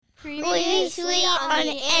Really sweet on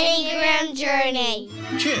an Enneagram journey.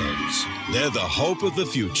 Kids, they're the hope of the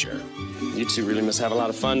future. You two really must have a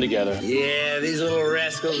lot of fun together. Yeah, these little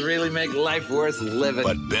rascals really make life worth living.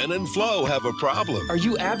 But Ben and Flo have a problem. Are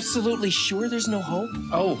you absolutely sure there's no hope?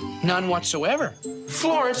 Oh, none whatsoever.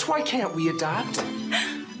 Florence, why can't we adopt?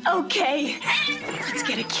 Okay, let's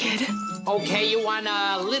get a kid. Okay, you want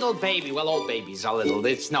a little baby. Well, all babies are little.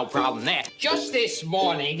 It's no problem there. Just this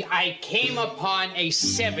morning, I came upon a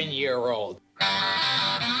 7-year-old.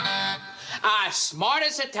 Smart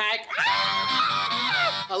as a tack.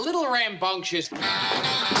 A little rambunctious.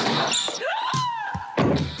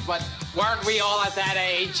 But weren't we all at that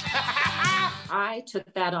age? I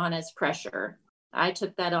took that on as pressure. I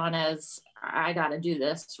took that on as, I got to do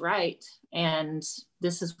this right. And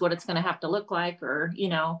this is what it's going to have to look like. Or, you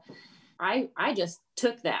know, I just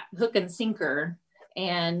took that hook and sinker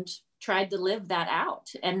and tried to live that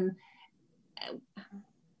out. And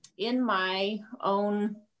in my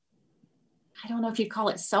own, I don't know if you call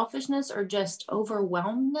it selfishness or just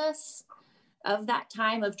overwhelmedness of that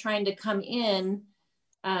time of trying to come in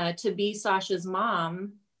to be Sasha's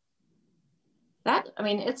mom,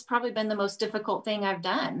 it's probably been the most difficult thing I've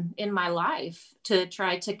done in my life, to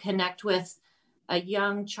try to connect with a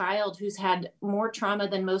young child who's had more trauma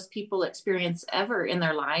than most people experience ever in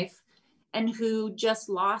their life, and who just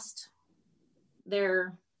lost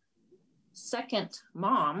their second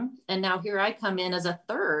mom. And now here I come in as a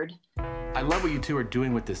third. I love what you two are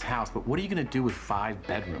doing with this house, but what are you going to do with 5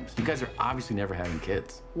 bedrooms? You guys are obviously never having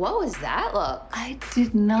kids. What was that look? I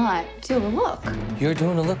did not do a look. You're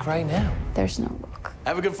doing a look right now. There's no look.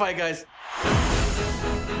 Have a good fight, guys.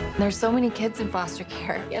 There's so many kids in foster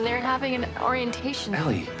care, and they're having an orientation.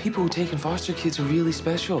 Ellie, people who take in foster kids are really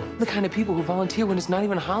special. The kind of people who volunteer when it's not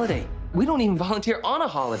even a holiday. We don't even volunteer on a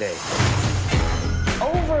holiday.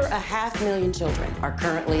 Over 500,000 children are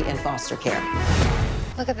currently in foster care.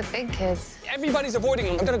 Look at the big kids. Everybody's avoiding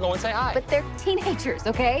them. I'm gonna go and say hi. But they're teenagers,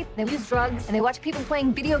 okay? They use drugs and they watch people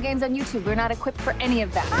playing video games on YouTube. We're not equipped for any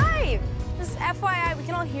of that. Hi! Just FYI, we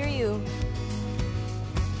can all hear you.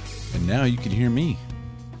 And now you can hear me.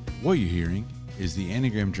 What you're hearing is the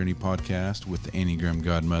Enneagram Journey podcast with the Enneagram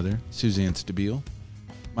Godmother, Suzanne Stabile.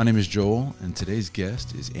 My name is Joel, and today's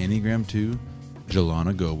guest is Enneagram 2,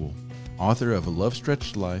 Jillana Goble, author of A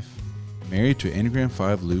Love-Stretched Life, married to Enneagram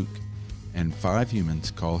 5 Luke, and 5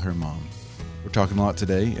 humans call her mom. We're talking a lot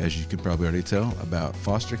today, as you can probably already tell, about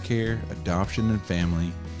foster care, adoption and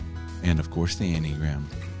family, and of course the Enneagram.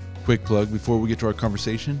 Quick plug before we get to our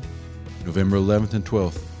conversation: November 11th and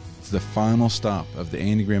 12th, it's the final stop of the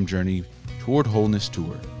Enneagram Journey Toward Wholeness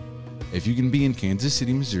Tour. If you can be in Kansas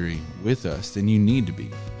City, Missouri with us, then you need to be.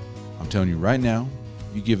 I'm telling you right now,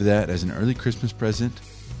 you give that as an early Christmas present,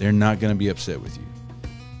 they're not going to be upset with you.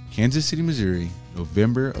 Kansas City, Missouri,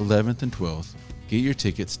 November 11th and 12th. Get your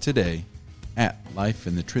tickets today at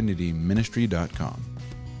lifeinthetrinityministry.com.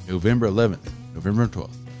 November 11th, November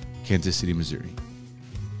 12th, Kansas City, Missouri.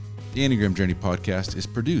 The Enneagram Journey podcast is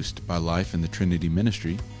produced by Life in the Trinity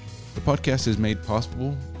Ministry. The podcast is made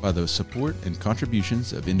possible by the support and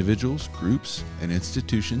contributions of individuals, groups, and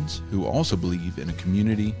institutions who also believe in a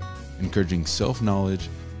community encouraging self-knowledge,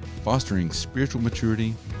 fostering spiritual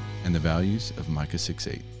maturity, and the values of Micah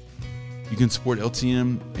 6:8. You can support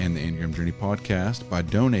LTM and the Enneagram Journey podcast by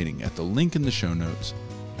donating at the link in the show notes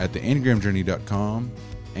at theenneagramjourney.com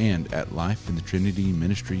and at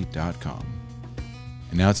lifeinthetrinityministry.com.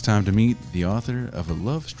 And now it's time to meet the author of A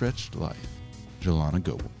Love-Stretched Life, Jillana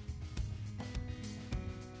Goble.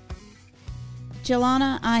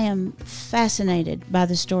 Jillana, I am fascinated by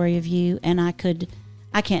the story of you, and I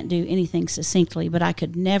can't do anything succinctly, but I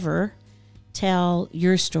could never tell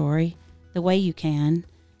your story the way you can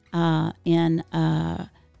in a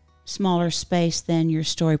smaller space than your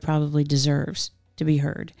story probably deserves to be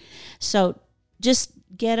heard. So just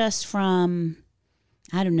get us from,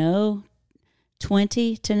 20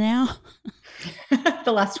 to now.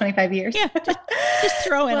 The last 25 years. Yeah, just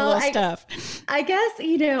throw in a little stuff. I guess,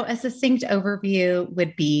 a succinct overview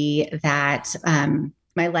would be that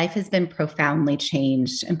my life has been profoundly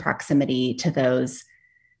changed in proximity to those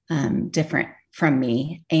different from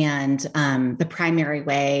me. And the primary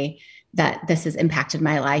way that this has impacted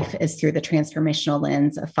my life is through the transformational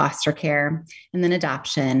lens of foster care and then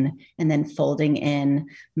adoption, and then folding in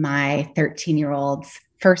my 13-year-old's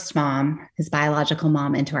first mom, his biological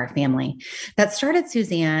mom, into our family. That started,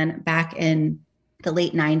 Suzanne, back in the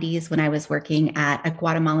late 90s when I was working at a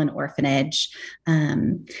Guatemalan orphanage.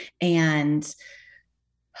 And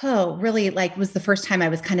really like was the first time I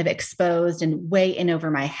was kind of exposed and way in over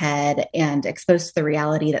my head and exposed to the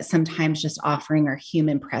reality that sometimes just offering our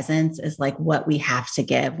human presence is like what we have to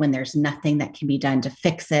give when there's nothing that can be done to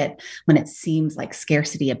fix it, when it seems like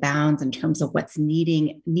scarcity abounds in terms of what's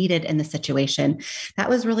needed in the situation. That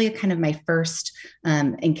was really kind of my first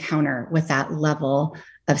encounter with that level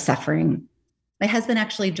of suffering. My husband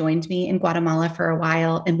actually joined me in Guatemala for a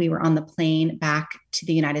while, and we were on the plane back to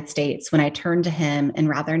the United States when I turned to him and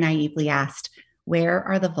rather naively asked, where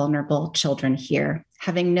are the vulnerable children here?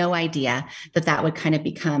 Having no idea that that would kind of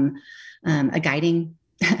become a guiding,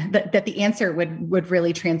 that the answer would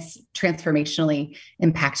really transformationally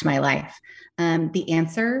impact my life. The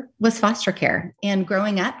answer was foster care. And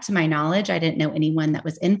growing up, to my knowledge, I didn't know anyone that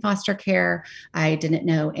was in foster care. I didn't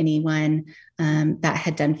know anyone that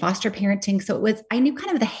had done foster parenting. So I knew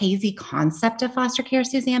kind of the hazy concept of foster care,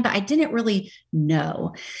 Suzanne, but I didn't really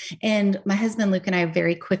know. And my husband, Luke, and I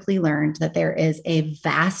very quickly learned that there is a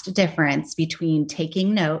vast difference between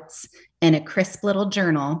taking notes in a crisp little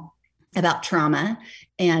journal about trauma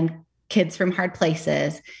and kids from hard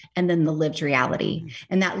places, and then the lived reality.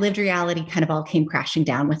 And that lived reality kind of all came crashing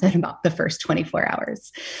down within about the first 24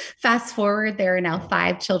 hours. Fast forward, there are now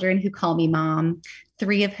 5 children who call me mom,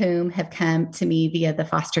 3 of whom have come to me via the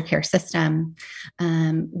foster care system.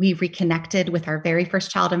 We reconnected with our very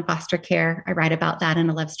first child in foster care. I write about that in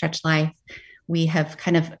A Love Stretched Life. We have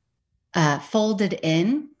kind of folded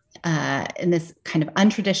in this kind of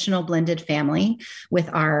untraditional blended family with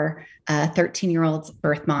our 13-year-old's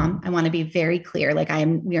birth mom. I want to be very clear, like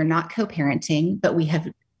we are not co-parenting, but we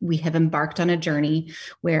have embarked on a journey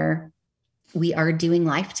where we are doing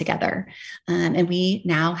life together. And we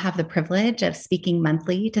now have the privilege of speaking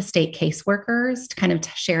monthly to state caseworkers, kind of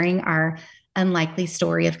sharing our unlikely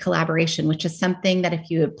story of collaboration, which is something that if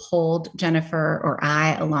you had pulled Jennifer or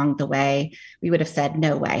I along the way, we would have said,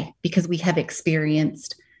 no way, because we have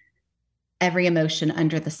experienced every emotion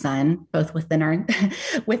under the sun, both within our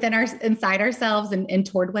inside ourselves and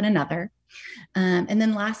toward one another. And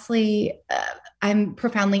then lastly, I'm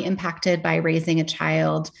profoundly impacted by raising a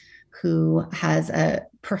child who has a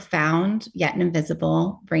profound yet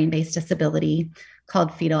invisible brain-based disability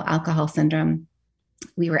called fetal alcohol syndrome.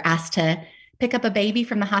 We were asked to pick up a baby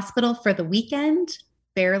from the hospital for the weekend,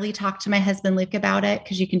 barely talked to my husband, Luke, about it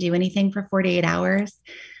because you can do anything for 48 hours.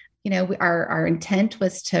 Our intent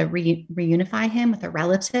was to reunify him with a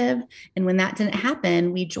relative. And when that didn't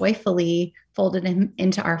happen, we joyfully folded him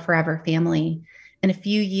into our forever family. And a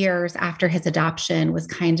few years after his adoption was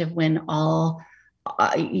kind of when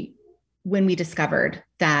we discovered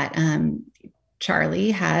that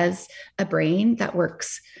Charlie has a brain that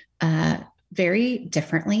works very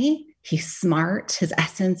differently. He's smart. His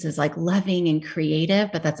essence is like loving and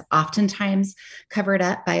creative, but that's oftentimes covered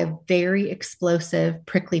up by a very explosive,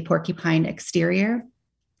 prickly porcupine exterior.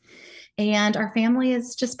 And our family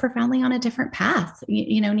is just profoundly on a different path,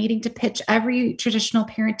 needing to pitch every traditional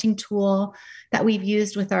parenting tool that we've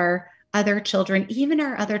used with our other children, even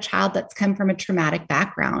our other child that's come from a traumatic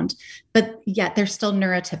background, but yet they're still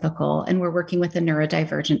neurotypical. And we're working with a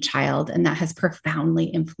neurodivergent child, and that has profoundly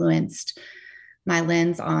influenced my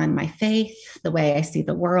lens on my faith, the way I see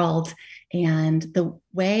the world, and the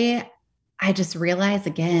way I just realize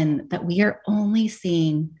again that we are only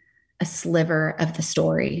seeing a sliver of the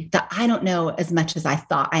story, that I don't know as much as I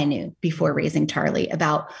thought I knew before raising Charlie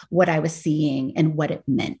about what I was seeing and what it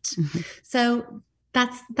meant. Mm-hmm. So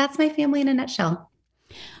that's my family in a nutshell.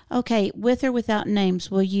 Okay, with or without names,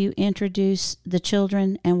 will you introduce the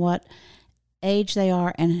children and what age they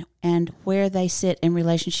are and where they sit in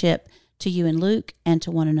relationship to you and Luke and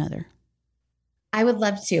to one another? I would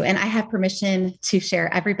love to. And I have permission to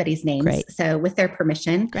share everybody's names. Great. So with their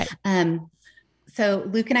permission. Great. So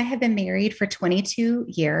Luke and I have been married for 22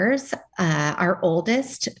 years. Our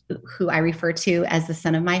oldest, who I refer to as the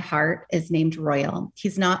son of my heart, is named Royal.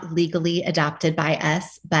 He's not legally adopted by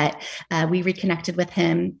us, but we reconnected with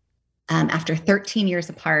him after 13 years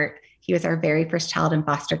apart. He was our very first child in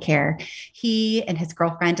foster care. He and his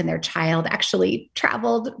girlfriend and their child actually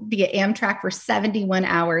traveled via Amtrak for 71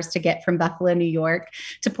 hours to get from Buffalo, New York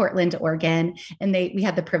to Portland, Oregon. And we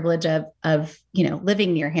had the privilege of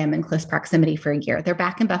living near him in close proximity for a year. They're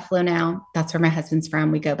back in Buffalo now. That's where my husband's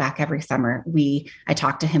from. We go back every summer. I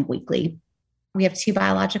talk to him weekly. We have 2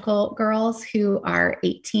 biological girls who are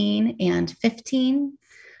 18 and 15.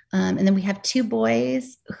 And then we have 2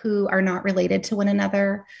 boys who are not related to one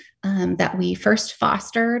another, that we first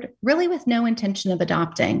fostered really with no intention of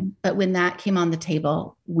adopting. But when that came on the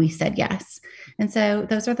table, we said yes. And so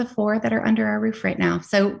those are the 4 that are under our roof right now.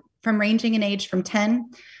 So ranging in age from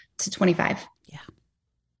 10 to 25. Yeah.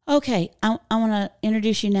 Okay, I want to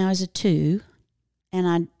introduce you now as a 2,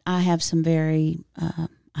 and I have some very I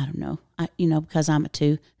don't know, because I'm a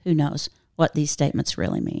 2. Who knows what these statements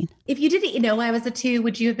really mean? If you didn't know I was a 2,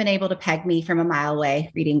 would you have been able to peg me from a mile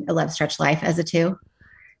away reading A Love Stretch Life as a 2?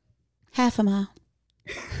 Half a mile.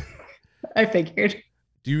 I figured.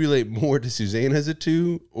 Do you relate more to Suzanne as a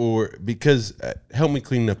 2, or because help me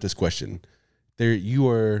clean up this question? There, you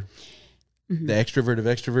are the extrovert of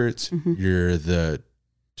extroverts. You're the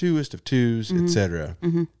 2est of 2s, etc.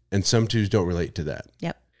 And some 2s don't relate to that.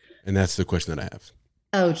 Yep. And that's the question that I have.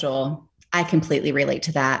 Oh, Joel, I completely relate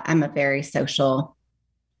to that. I'm a very social,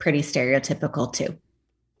 pretty stereotypical 2.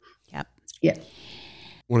 Yep. Yeah.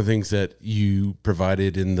 One of the things that you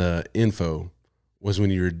provided in the info was when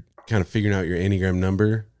you were kind of figuring out your Enneagram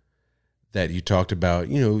number, that you talked about,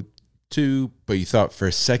 2, but you thought for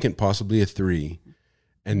a second possibly a 3.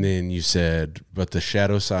 And then you said, but the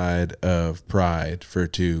shadow side of pride for a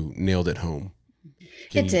 2 nailed it home.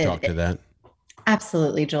 Can you talk to that?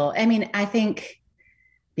 Absolutely, Joel. I mean, I think,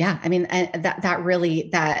 the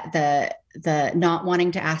not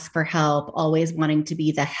wanting to ask for help, always wanting to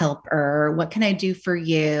be the helper. What can I do for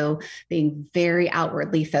you? Being very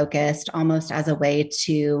outwardly focused, almost as a way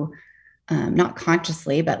to not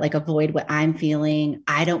consciously, but like avoid what I'm feeling.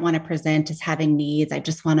 I don't want to present as having needs. I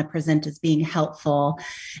just want to present as being helpful.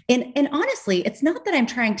 And honestly, it's not that I'm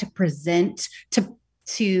trying to present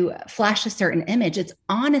to flash a certain image. It's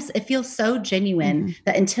honest. It feels so genuine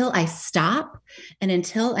that until I stop and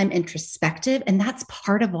until I'm introspective, and that's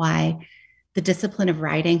part of why the discipline of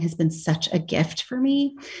writing has been such a gift for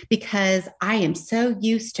me, because I am so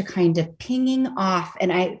used to kind of pinging off,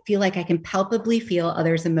 and I feel like I can palpably feel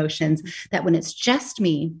others' emotions, that when it's just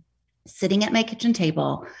me sitting at my kitchen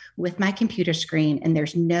table with my computer screen and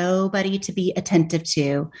there's nobody to be attentive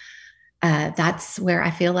to, that's where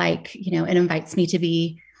I feel like, it invites me to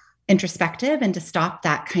be introspective and to stop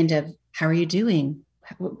that kind of, how are you doing?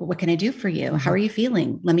 What can I do for you? How are you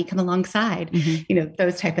feeling? Let me come alongside,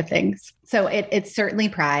 those type of things. So it's certainly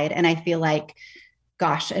pride. And I feel like,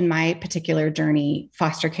 gosh, in my particular journey,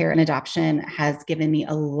 foster care and adoption has given me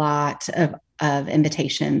a lot of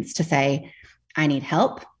invitations to say, I need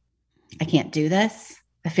help. I can't do this.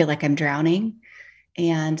 I feel like I'm drowning.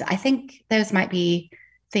 And I think those might be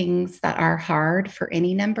things that are hard for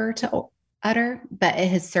any number to utter, but it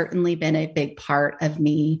has certainly been a big part of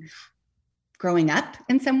me growing up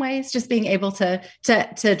in some ways, just being able to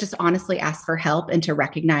just honestly ask for help and to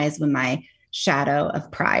recognize when my shadow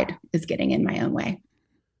of pride is getting in my own way.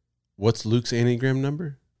 What's Luke's Enneagram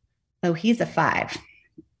number? Oh, he's a 5.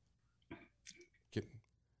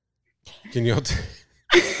 Can y'all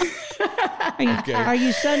Are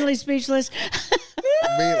you suddenly speechless?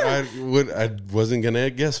 I wasn't going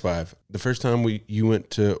to guess 5. The first time you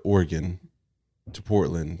went to Oregon, to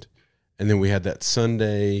Portland, and then we had that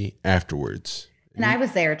Sunday afterwards. And I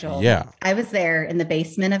was there, Joel. Yeah. I was there in the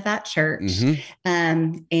basement of that church.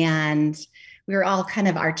 And we were all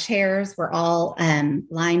our chairs were all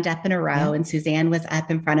lined up in a row, and Suzanne was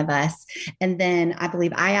up in front of us. And then I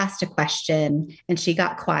believe I asked a question and she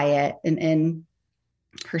got quiet, and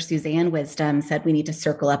her Suzanne wisdom said, we need to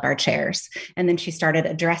circle up our chairs. And then she started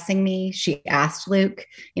addressing me. She asked Luke,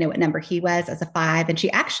 what number he was as a 5. And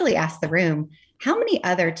she actually asked the room, how many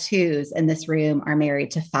other 2s in this room are married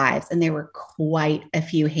to 5s? And there were quite a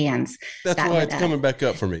few hands. That's why it's coming back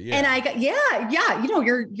up for me. Yeah. And I got,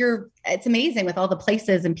 it's amazing with all the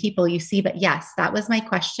places and people you see, but yes, that was my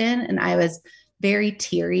question. And I was very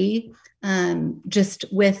teary, just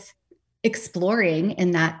with exploring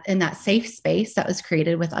in that safe space that was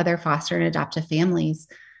created with other foster and adoptive families,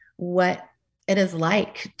 what it is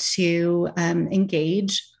like to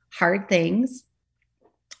engage hard things,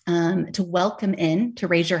 to welcome in, to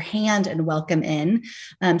raise your hand and welcome in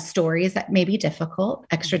stories that may be difficult,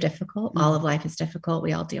 extra difficult. All of life is difficult.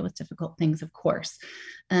 We all deal with difficult things, of course.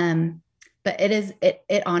 But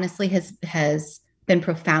it honestly has been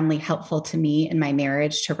profoundly helpful to me in my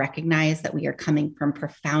marriage to recognize that we are coming from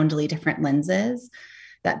profoundly different lenses,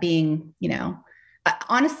 that being,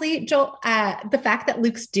 honestly, Joel, the fact that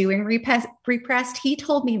Luke's doing repressed, he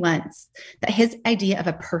told me once that his idea of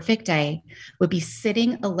a perfect day would be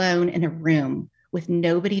sitting alone in a room with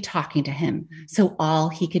nobody talking to him. So all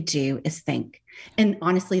he could do is think. And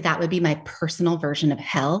honestly, that would be my personal version of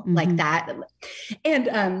hell, like that.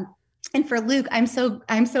 And for Luke, I'm so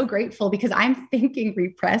grateful, because I'm thinking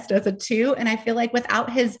repressed as a 2. And I feel like without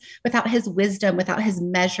his wisdom, without his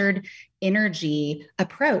measured energy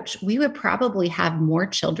approach, we would probably have more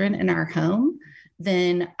children in our home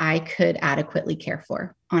than I could adequately care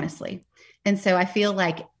for, honestly. And so I feel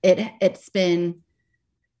like it's been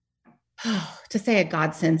to say a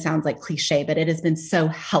godsend sounds like cliche, but it has been so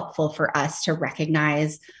helpful for us to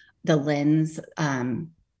recognize the lens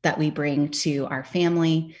that we bring to our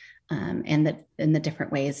family, and that in the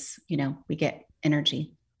different ways, we get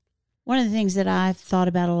energy. One of the things that I've thought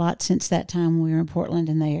about a lot since that time when we were in Portland,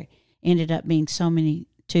 and there ended up being so many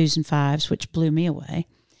 2s and 5s, which blew me away.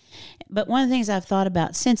 But one of the things I've thought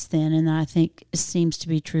about since then, and I think seems to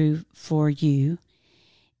be true for you,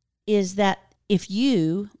 is that if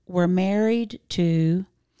you were married to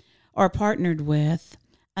or partnered with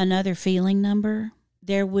another feeling number,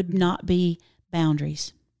 there would not be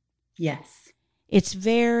boundaries. Yes. It's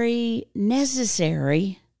very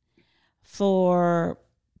necessary for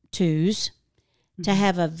 2s to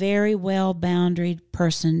have a very well-boundaried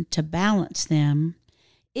person to balance them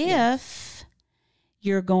if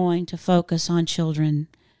you're going to focus on children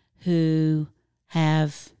who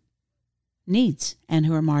have needs and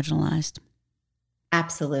who are marginalized.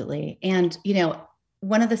 Absolutely. And,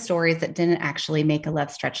 one of the stories that didn't actually make a Love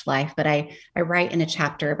Stretch Life, but I write in a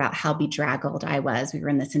chapter about how bedraggled I was. We were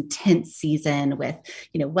in this intense season with,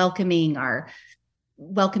 welcoming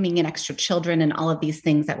in extra children and all of these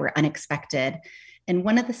things that were unexpected. And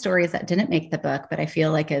one of the stories that didn't make the book, but I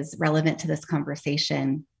feel like is relevant to this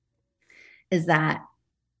conversation, is that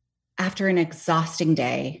after an exhausting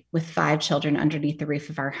day with 5 children underneath the roof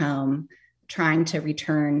of our home, trying to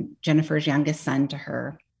return Jennifer's youngest son to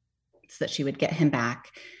her so that she would get him back,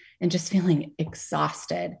 and just feeling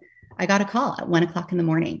exhausted, I got a call at 1:00 in the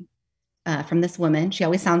morning from this woman. She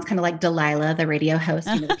always sounds kind of like Delilah, the radio host,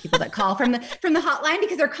 the people that call from the hotline,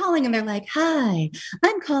 because they're calling and they're like, "Hi,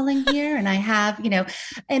 I'm calling here, and I have,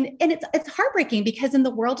 and it's heartbreaking, because in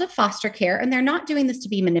the world of foster care, and they're not doing this to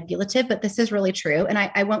be manipulative, but this is really true. And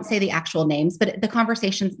I won't say the actual names, but the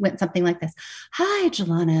conversation went something like this: "Hi,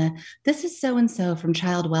 Jillana, this is so-and-so from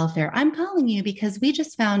Child Welfare. I'm calling you because we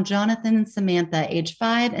just found Jonathan and Samantha, age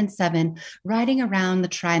 5 and 7, riding around the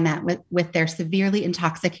TriMat with their severely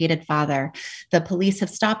intoxicated father. The police have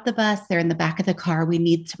stopped the bus. They're in the back of the car. We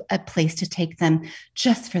need a place to take them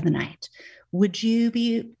just for the night. Would you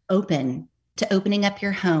be open to opening up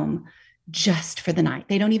your home just for the night?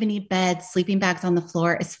 They don't even need beds. Sleeping bags on the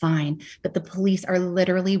floor is fine. But the police are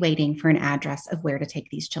literally waiting for an address of where to take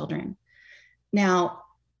these children." Now,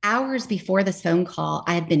 hours before this phone call,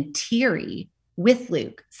 I had been teary with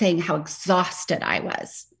Luke, saying how exhausted I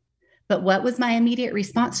was. But what was my immediate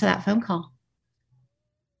response to that phone call?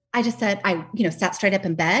 I just said, I sat straight up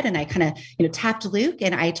in bed, and I kind of, tapped Luke,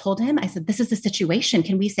 and I told him, I said, "This is the situation.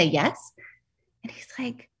 Can we say yes?" And he's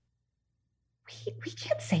like, we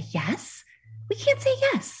can't say yes. We can't say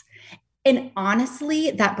yes. And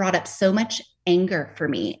honestly, that brought up so much anger for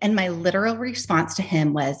me. And my literal response to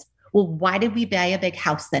him was, "Well, why did we buy a big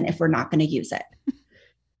house then if we're not going to use it?"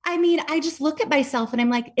 I mean, I just look at myself and I'm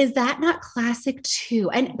like, is that not classic too?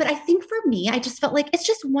 But I think for me, I just felt like it's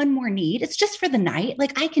just one more need. It's just for the night.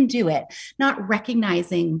 Like, I can do it, not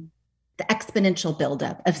recognizing the exponential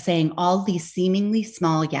buildup of saying all these seemingly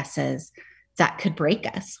small yeses that could break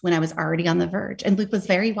us when I was already on the verge. And Luke was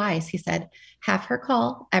very wise. He said, "Have her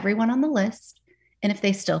call everyone on the list. And if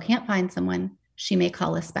they still can't find someone, she may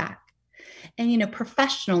call us back." And,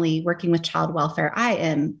 professionally working with child welfare, I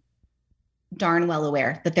am darn well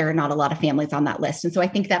aware that there are not a lot of families on that list. And so I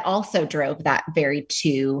think that also drove that very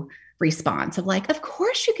 2 response of like, of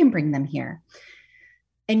course you can bring them here.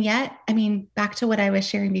 And yet, back to what I was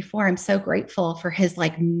sharing before, I'm so grateful for his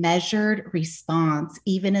measured response,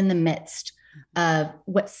 even in the midst of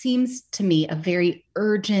what seems to me a very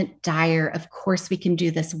urgent, dire, of course we can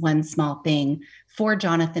do this one small thing for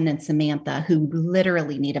Jonathan and Samantha, who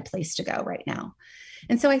literally need a place to go right now.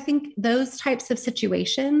 And so I think those types of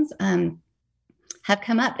situations, have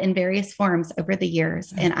come up in various forms over the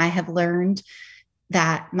years. And I have learned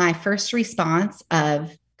that my first response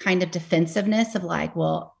of kind of defensiveness of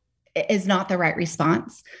is not the right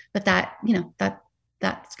response, but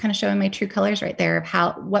that's kind of showing my true colors right there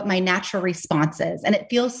of what my natural response is. And it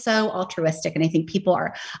feels so altruistic. And I think people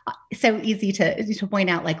are so easy to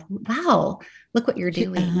point out wow, look what you're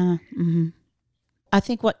doing. Mm-hmm. I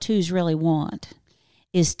think what 2s really want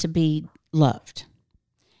is to be loved.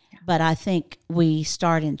 But I think we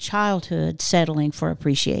start in childhood settling for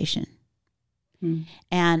appreciation.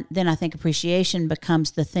 And then I think appreciation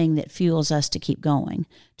becomes the thing that fuels us to keep going,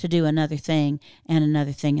 to do another thing and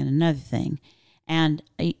another thing and another thing. And,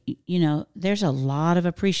 there's a lot of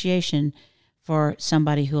appreciation for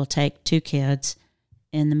somebody who will take 2 kids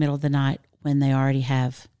in the middle of the night when they already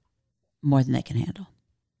have more than they can handle.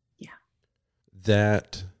 Yeah.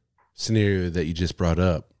 That scenario that you just brought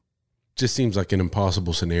up just seems like an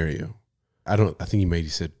impossible scenario. I think you maybe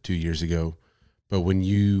said 2 years ago, But when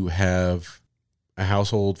you have a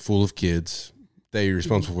household full of kids that you're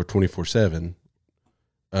responsible for 24/7,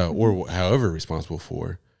 or however responsible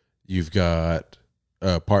for, you've got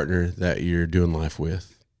a partner that you're doing life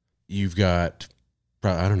with. You've got,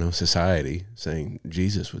 I don't know, society saying,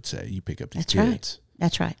 Jesus would say, you pick up these kids.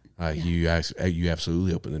 That's right. You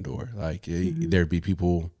absolutely open the door. Like there'd be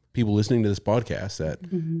people listening to this podcast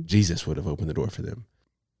that Jesus would have opened the door for them.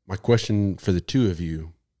 My question for the two of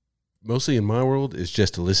you, mostly in my world, is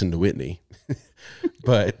just to listen to Whitney,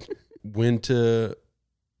 but when to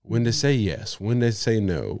say yes, when to say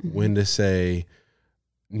no, when to say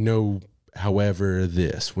no, however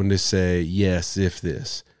this, when to say yes, if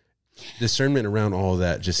this. Discernment around all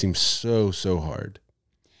that just seems so hard.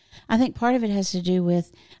 I think part of it has to do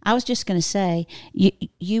with, I was just going to say,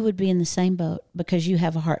 you would be in the same boat because you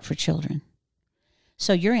have a heart for children.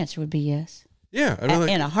 So your answer would be yes. Yeah.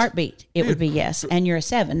 In a heartbeat, it would be yes. And you're a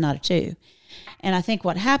 7, not a 2. And I think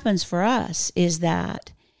what happens for us is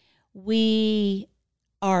that we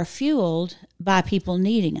are fueled by people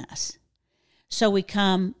needing us. So we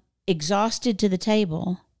come exhausted to the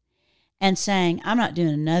table and saying, I'm not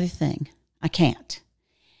doing another thing. I can't.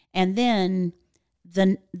 And then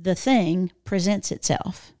the thing presents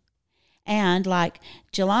itself. And like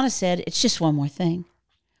Jillana said, it's just one more thing.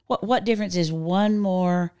 What difference is one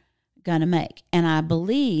more going to make? And I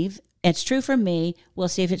believe it's true for me. We'll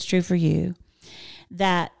see if it's true for you,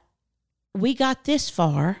 that we got this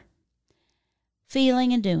far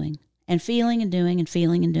feeling and doing and feeling and doing and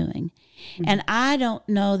feeling and doing. Mm-hmm. And I don't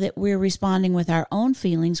know that we're responding with our own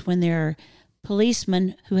feelings when there are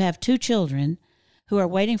policemen who have 2 children who are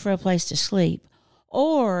waiting for a place to sleep,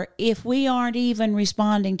 or if we aren't even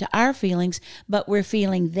responding to our feelings, but we're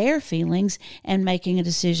feeling their feelings and making a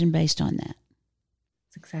decision based on that.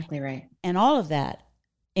 That's exactly right. And all of that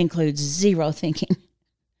includes zero thinking.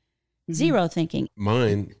 Mm-hmm. Zero thinking.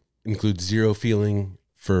 Mine includes zero feeling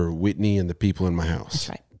for Whitney and the people in my house. That's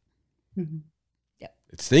right. Mm-hmm. Yep.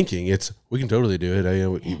 It's thinking. We can totally do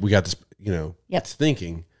it. We got this, Yep. It's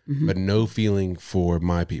thinking, but no feeling for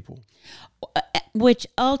my people. Which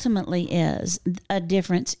ultimately is a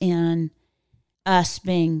difference in us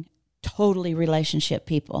being totally relationship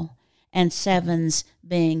people and 7s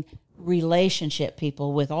being relationship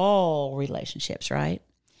people with all relationships, right?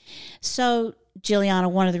 So,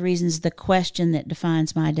 Jillana, one of the reasons the question that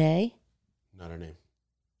defines my day. Not her name.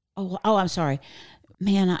 Oh, I'm sorry.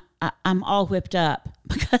 Man, I'm all whipped up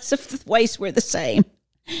because of the ways we're the same.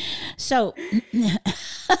 So,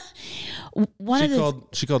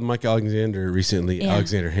 she called Mike Alexander recently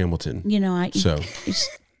Alexander Hamilton.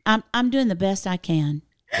 I'm doing the best I can.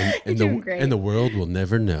 And the world will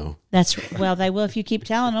never know. They will if you keep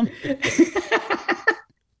telling them.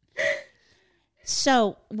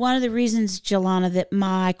 So one of the reasons, Jillana, that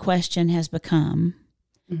my question has become,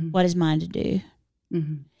 what is mine to do,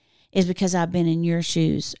 is because I've been in your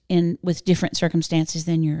shoes with different circumstances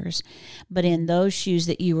than yours, but in those shoes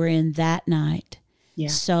that you were in that night. Yeah.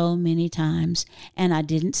 So many times, and I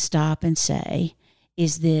didn't stop and say,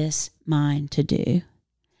 is this mine to do?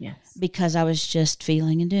 Yes. Because I was just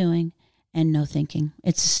feeling and doing and no thinking.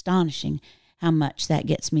 It's astonishing how much that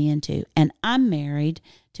gets me into. And I'm married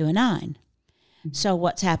to a 9. So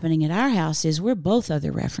what's happening at our house is we're both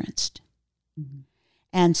other referenced.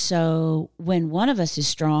 And so when one of us is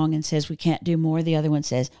strong and says we can't do more, the other one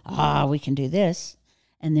says, we can do this.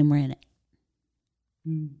 And then we're in it.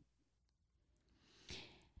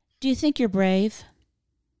 Do you think you're brave?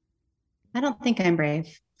 I don't think I'm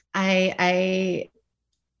brave. I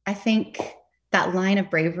think that line of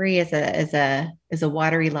bravery is a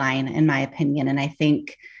watery line, in my opinion. And I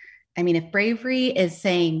think, if bravery is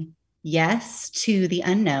saying yes to the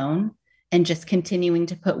unknown and just continuing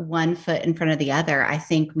to put one foot in front of the other, I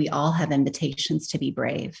think we all have invitations to be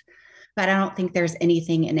brave. But I don't think there's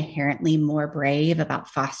anything inherently more brave about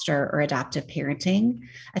foster or adoptive parenting.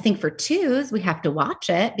 I think for 2s, we have to watch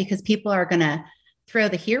it because people are going to throw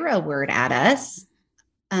the hero word at us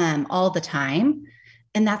all the time.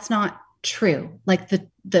 And that's not true. Like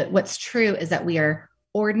what's true is that we are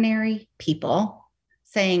ordinary people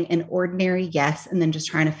saying an ordinary yes, and then just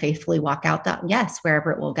trying to faithfully walk out that yes,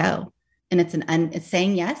 wherever it will go. And it's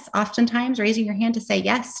saying yes, oftentimes raising your hand to say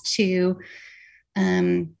yes to,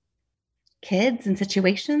 kids in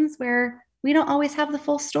situations where we don't always have the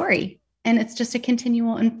full story, and it's just a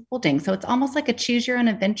continual unfolding. So it's almost like a choose your own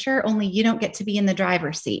adventure, only you don't get to be in the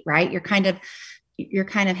driver's seat, right? You're kind of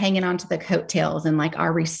hanging on to the coattails, and like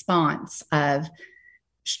our response of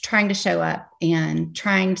trying to show up and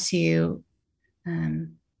trying to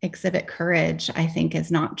exhibit courage, I think is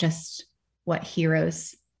not just what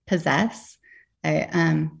heroes possess,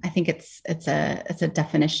 I think it's a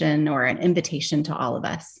definition or an invitation to all of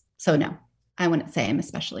us. So no, I wouldn't say I'm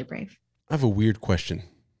especially brave. I have a weird question,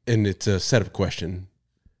 and it's a setup question.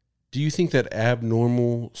 Do you think that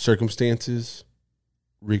abnormal circumstances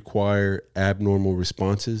require abnormal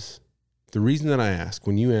responses? The reason that I ask,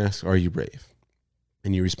 when you ask, are you brave?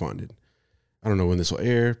 And you responded, I don't know when this will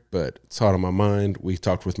air, but it's hot on my mind. We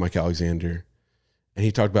talked with Mike Alexander, and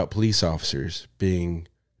he talked about police officers being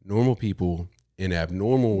normal people in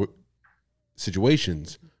abnormal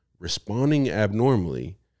situations, responding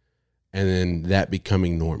abnormly, and then that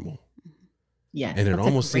becoming normal. Yes, and it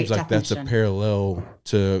almost seems like that's a parallel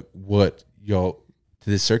to to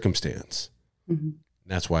this circumstance. Mm-hmm.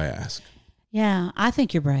 That's why I ask. Yeah, I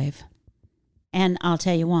think you're brave. And I'll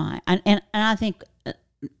tell you why. And I think,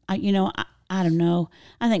 I don't know.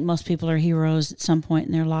 I think most people are heroes at some point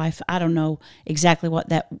in their life. I don't know exactly what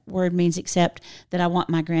that word means, except that I want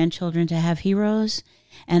my grandchildren to have heroes.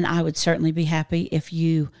 And I would certainly be happy if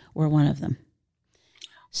you were one of them.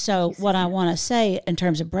 So what I want to say in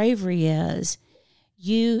terms of bravery is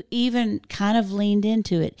you even kind of leaned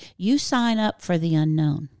into it. You sign up for the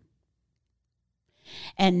unknown.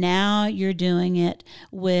 And now you're doing it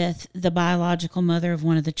with the biological mother of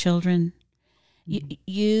one of the children.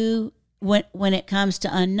 You when it comes to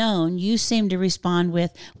unknown, you seem to respond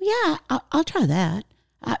with, well, yeah, I'll try that.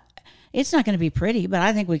 It's not going to be pretty, but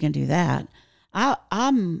I think we can do that.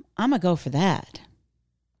 I'm going to go for that.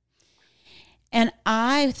 And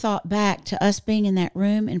I thought back to us being in that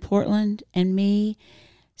room in Portland and me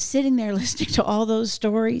sitting there listening to all those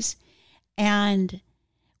stories. And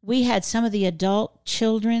we had some of the adult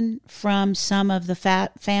children from some of the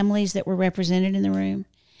families that were represented in the room.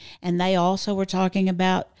 And they also were talking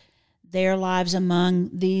about their lives among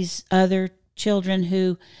these other children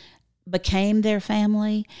who became their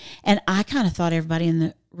family. And I kind of thought everybody in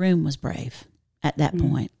the room was brave at that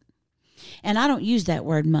point. And I don't use that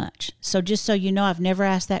word much. So just so you know, I've never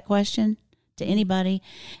asked that question to anybody,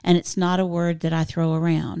 and it's not a word that I throw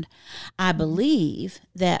around. I believe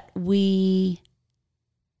that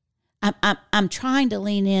I'm trying to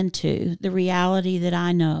lean into the reality that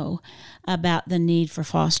I know about the need for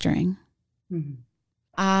fostering. Mm-hmm.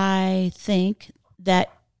 I think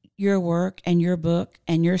that your work and your book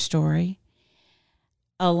and your story,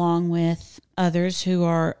 along with others who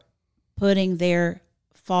are putting their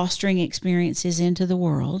fostering experiences into the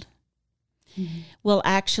world, will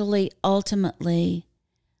actually ultimately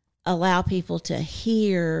allow people to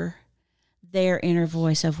hear their inner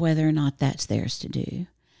voice of whether or not that's theirs to do.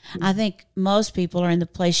 I think most people are in the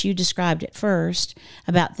place you described at first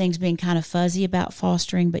about things being kind of fuzzy about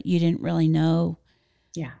fostering, but you didn't really know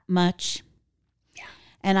much. Yeah.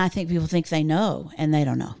 And I think people think they know and they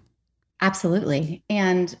don't know. Absolutely.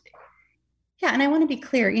 And and I want to be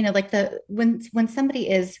clear, like when somebody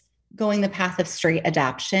is going the path of straight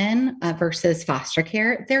adoption versus foster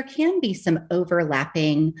care, there can be some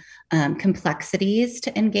overlapping complexities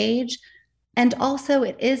to engage. And also,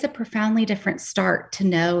 it is a profoundly different start to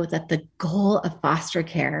know that the goal of foster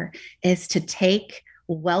care is to take,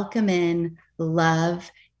 welcome in,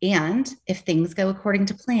 love, and if things go according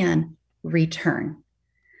to plan, return.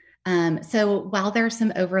 So while there are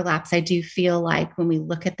some overlaps, I do feel like when we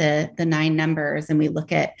look at the 9 numbers and we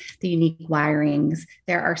look at the unique wirings,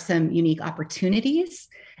 there are some unique opportunities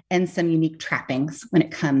and some unique trappings when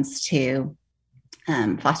it comes to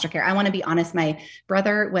foster care. I want to be honest, my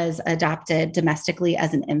brother was adopted domestically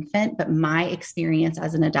as an infant, but my experience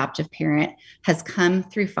as an adoptive parent has come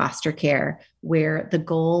through foster care, where the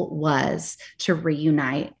goal was to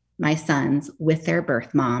reunite my sons with their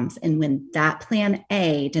birth moms. And when that plan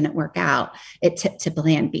A didn't work out, it tipped to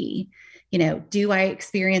plan B. Do I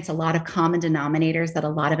experience a lot of common denominators that a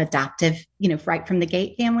lot of adoptive, right from the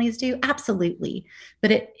gate families do? Absolutely.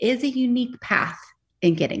 But it is a unique path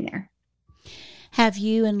in getting there. Have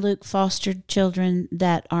you and Luke fostered children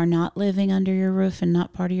that are not living under your roof and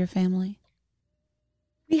not part of your family?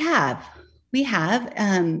 We have.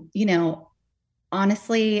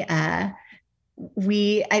 Honestly,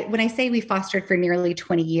 when I say we fostered for nearly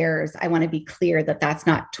 20 years, I want to be clear that that's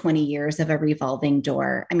not 20 years of a revolving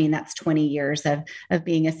door. I mean, that's 20 years of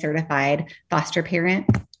being a certified foster parent.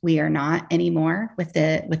 We are not anymore with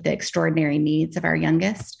the extraordinary needs of our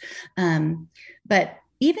youngest. But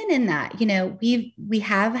even in that, we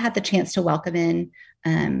have had the chance to welcome in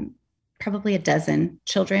probably a dozen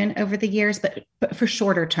children over the years, but for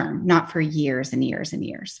shorter term, not for years and years and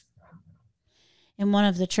years. In one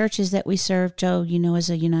of the churches that we served, Joe,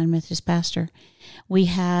 as a United Methodist pastor, we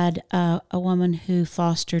had a woman who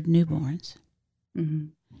fostered newborns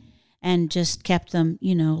and just kept them,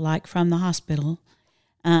 like from the hospital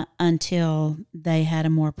until they had a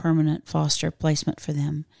more permanent foster placement for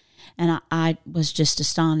them. And I was just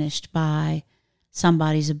astonished by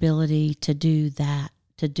somebody's ability to do that.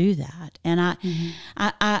 And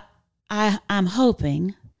I'm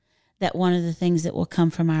hoping that one of the things that will come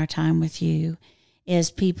from our time with you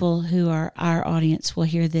is people who are our audience will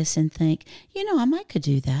hear this and think, I could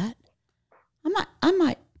do that. I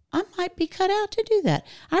might be cut out to do that.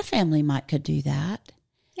 Our family could do that.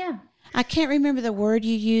 Yeah. I can't remember the word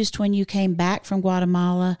you used when you came back from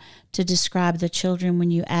Guatemala to describe the children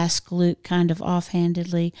when you asked Luke kind of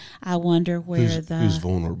offhandedly, I wonder where who's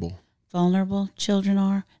vulnerable. Vulnerable children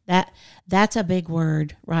are. That's a big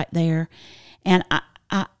word right there. And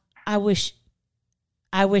I wish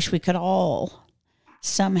we could all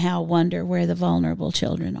somehow wonder where the vulnerable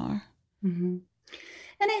children are. Mm-hmm.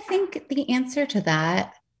 And I think the answer to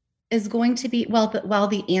that is going to be, while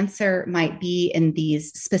the answer might be in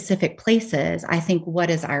these specific places, I think what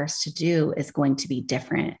is ours to do is going to be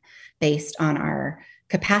different based on our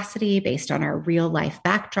capacity, based on our real life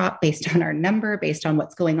backdrop, based on our number, based on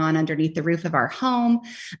what's going on underneath the roof of our home.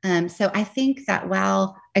 So I think that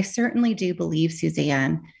while I certainly do believe,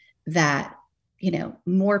 Suzanne, that,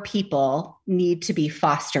 more people need to be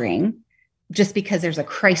fostering just because there's a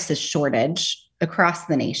crisis shortage across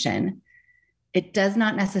the nation, it does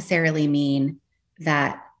not necessarily mean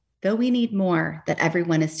that though we need more, that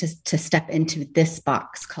everyone is to step into this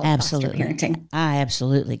box called foster parenting. I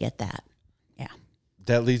absolutely get that. Yeah.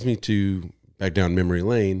 That leads me to back down memory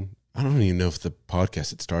lane. I don't even know if the podcast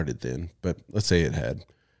had started then, but let's say it had.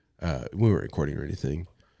 We weren't recording or anything.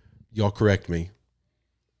 Y'all correct me.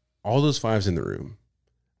 All those fives in the room,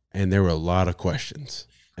 and there were a lot of questions.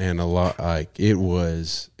 And it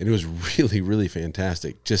was really, really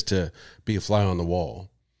fantastic just to be a fly on the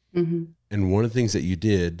wall. Mm-hmm. And one of the things that you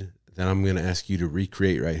did that I'm going to ask you to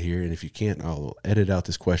recreate right here, and if you can't, I'll edit out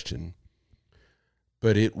this question.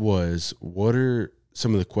 But it was, what are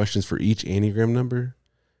some of the questions for each Enneagram number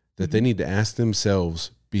that they need to ask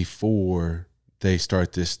themselves before they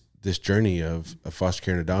start this journey of foster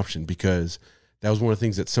care and adoption? Because that was one of the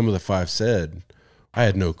things that some of the five said, I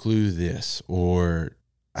had no clue this, or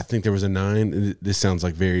I think there was a 9. This sounds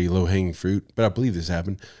like very low hanging fruit, but I believe this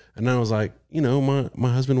happened. And I was like,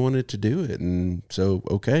 my husband wanted to do it. And so,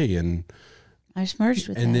 okay. And I just merged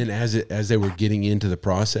with and then as they were getting into the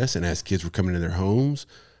process and as kids were coming in their homes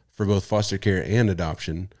for both foster care and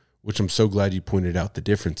adoption, which I'm so glad you pointed out the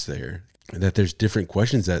difference there, that there's different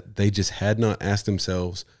questions that they just had not asked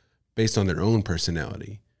themselves based on their own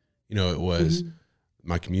personality. It was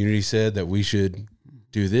my community said that we should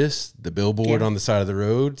do this. The billboard on the side of the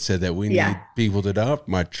road said that we need people to adopt.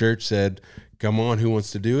 My church said, come on, who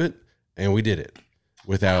wants to do it? And we did it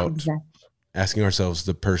without asking ourselves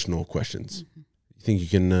the personal questions. You think you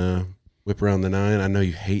can whip around the 9? I know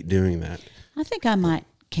you hate doing that. I think I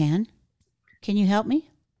can. Can you help me?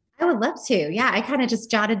 I would love to. Yeah. I kind of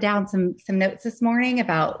just jotted down some notes this morning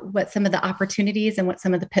about what some of the opportunities and what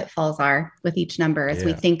some of the pitfalls are with each number as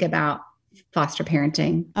we think about foster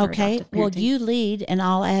parenting. Okay. Well, you lead and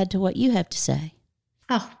I'll add to what you have to say.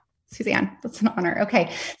 Oh, Suzanne, that's an honor.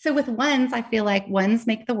 Okay. So with ones, I feel like ones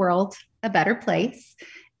make the world a better place.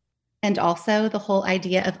 And also the whole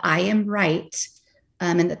idea of I am right,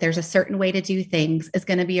 and that there's a certain way to do things is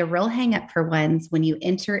going to be a real hang up for ones when you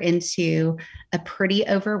enter into a pretty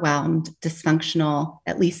overwhelmed, dysfunctional,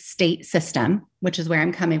 at least state system, which is where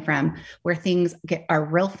I'm coming from, where things are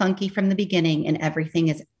real funky from the beginning and everything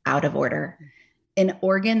is out of order. In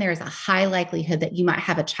Oregon, there's a high likelihood that you might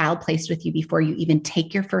have a child placed with you before you even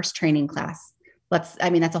take your first training class. That's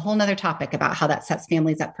a whole nother topic about how that sets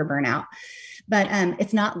families up for burnout. But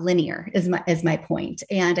it's not linear is my point.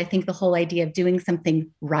 And I think the whole idea of doing something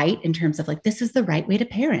right in terms of like, this is the right way to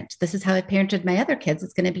parent. This is how I parented my other kids.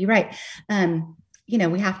 It's going to be right.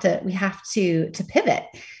 We have to pivot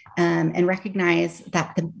and recognize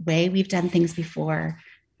that the way we've done things before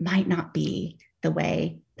might not be the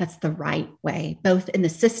way that's the right way, both in the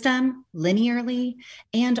system linearly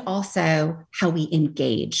and also how we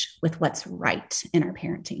engage with what's right in our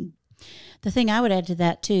parenting. The thing I would add to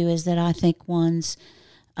that too is that I think ones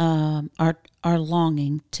are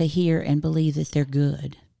longing to hear and believe that they're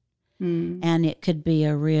good, and it could be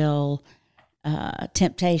a real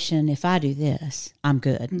temptation. If I do this, I'm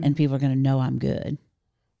good, and people are going to know I'm good.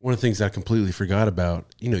 One of the things I completely forgot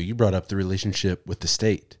about, you brought up the relationship with the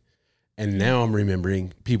state, and now I'm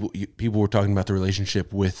remembering people were talking about the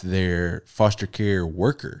relationship with their foster care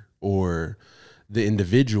worker or the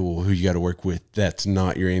individual who you got to work with that's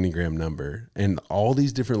not your Enneagram number. And all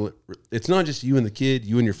these different, it's not just you and the kid,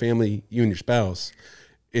 you and your family, you and your spouse.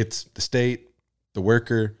 It's the state, the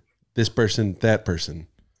worker, this person, that person.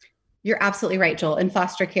 You're absolutely right, Joel. In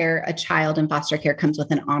foster care, a child in foster care comes with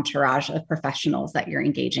an entourage of professionals that you're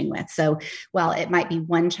engaging with. So while it might be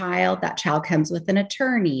one child, that child comes with an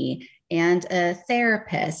attorney and a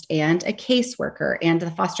therapist and a caseworker, and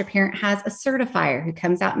the foster parent has a certifier who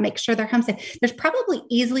comes out and makes sure they're home safe. There's probably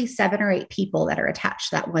easily 7 or 8 people that are attached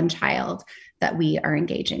to that one child that we are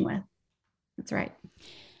engaging with. That's right.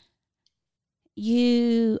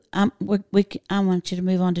 I want you to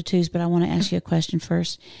move on to twos, but I want to ask you a question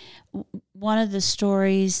first. One of the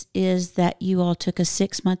stories is that you all took a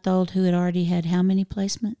 6-month-old who had already had how many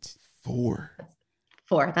placements? 4.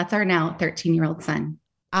 That's our now 13-year-old son.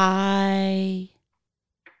 I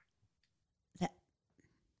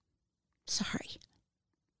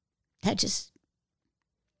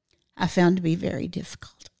found to be very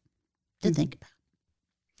difficult to think about.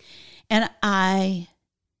 And I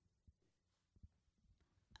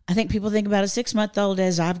think people think about a 6-month-old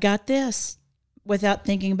as I've got this without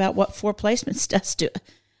thinking about what 4 placements does to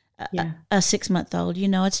a 6-month-old. You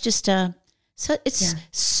know, it's just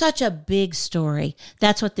such a big story.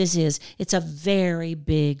 That's what this is. It's a very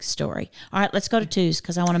big story. All right, let's go to twos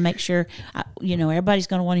because I want to make sure, everybody's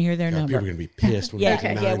going to want to hear their number. People are going to be pissed. When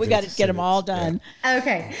we got to get them all done. Yeah.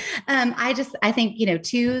 Okay. I think,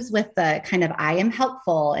 twos with the kind of, I am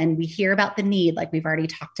helpful, and we hear about the need, like we've already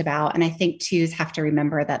talked about. And I think twos have to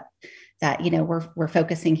remember that we're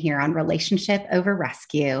focusing here on relationship over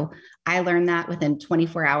rescue. I learned that within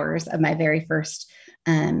 24 hours of my very first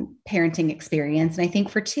parenting experience. And I think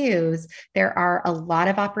for twos, there are a lot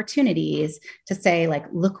of opportunities to say, like,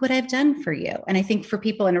 look what I've done for you. And I think for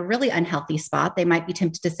people in a really unhealthy spot, they might be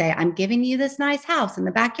tempted to say, I'm giving you this nice house in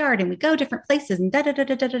the backyard and we go different places and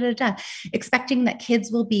expecting that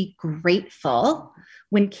kids will be grateful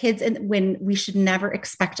when we should never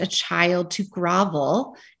expect a child to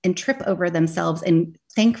grovel and trip over themselves in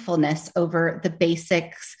thankfulness over the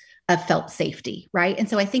basics of felt safety, right? And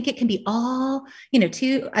so I think it can be all,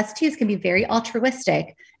 us twos can be very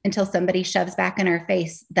altruistic until somebody shoves back in our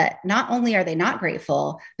face that not only are they not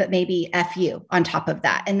grateful, but maybe F you on top of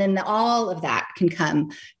that. And then all of that can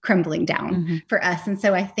come crumbling down for us. And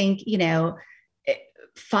so I think,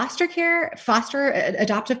 foster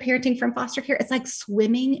adoptive parenting from foster care, it's like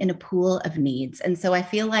swimming in a pool of needs. And so I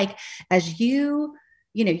feel like as you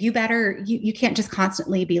can't just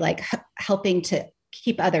constantly be like helping to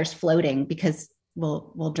keep others floating because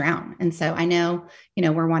we'll drown. And so I know,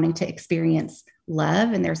 we're wanting to experience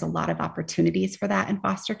love, and there's a lot of opportunities for that in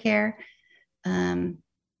foster care.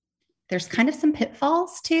 There's kind of some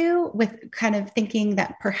pitfalls too, with kind of thinking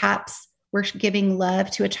that perhaps we're giving love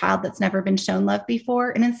to a child that's never been shown love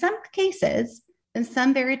before. And in some cases, in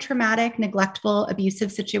some very traumatic, neglectful,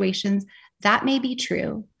 abusive situations, that may be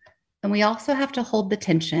true. And we also have to hold the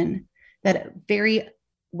tension that it very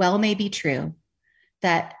well may be true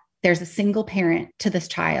that there's a single parent to this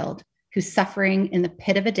child who's suffering in the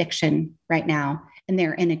pit of addiction right now, and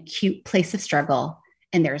they're in an acute place of struggle,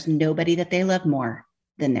 and there's nobody that they love more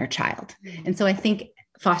than their child. And so I think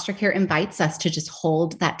foster care invites us to just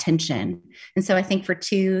hold that tension. And so I think for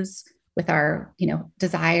twos, with our,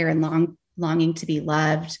 desire and longing to be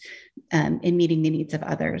loved, in meeting the needs of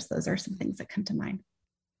others, those are some things that come to mind.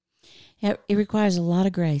 Yeah, it requires a lot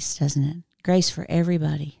of grace, doesn't it? Grace for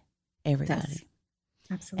everybody.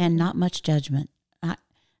 Absolutely. And not much judgment.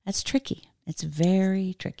 That's tricky. It's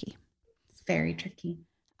very tricky. It's very tricky.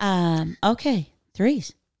 Okay.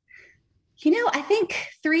 Threes. I think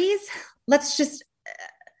threes, let's just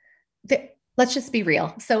be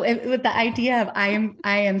real. So with the idea of I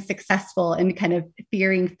am successful and kind of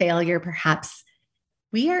fearing failure, perhaps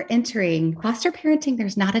we are entering foster parenting.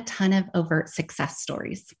 There's not a ton of overt success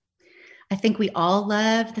stories. I think we all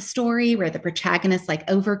love the story where the protagonist like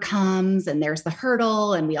overcomes and there's the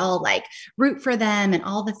hurdle and we all like root for them and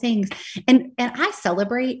all the things. And I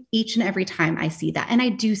celebrate each and every time I see that. And I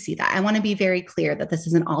do see that. I want to be very clear that this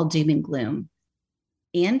isn't all doom and gloom.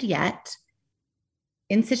 And yet,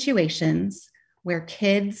 in situations where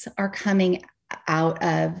kids are coming out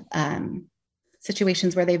of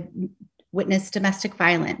situations where they've witnessed domestic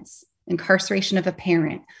violence, incarceration of a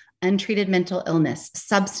parent, untreated mental illness,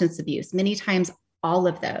 substance abuse, many times all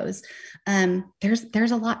of those,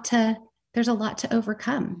 there's a lot to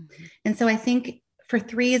overcome. And so I think for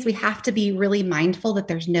threes, we have to be really mindful that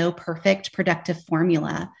there's no perfect productive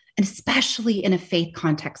formula. And especially in a faith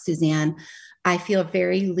context, Suzanne, I feel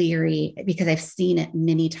very leery because I've seen it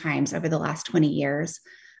many times over the last 20 years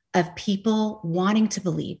of people wanting to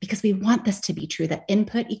believe, because we want this to be true, that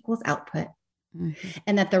input equals output,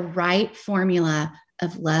 and that the right formula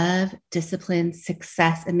of love, discipline,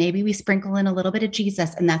 success, and maybe we sprinkle in a little bit of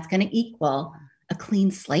Jesus, and that's going to equal a clean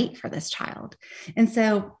slate for this child. And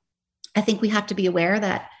so I think we have to be aware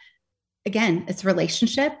that, again, it's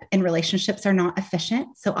relationship, and relationships are not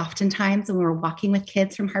efficient. So oftentimes when we're walking with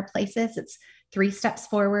kids from hard places, it's 3 steps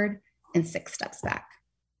forward and 6 steps back.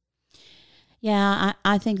 Yeah,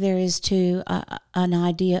 I think there is too an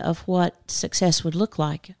idea of what success would look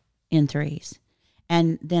like in threes.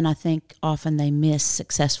 And then I think often they miss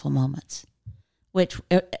successful moments, which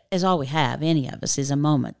is all we have, any of us, is a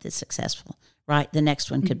moment that's successful, right? The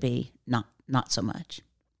next one could be not so much.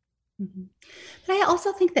 Mm-hmm. But I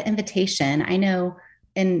also think the invitation, I know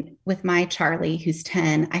with my Charlie, who's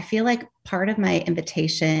 10, I feel like part of my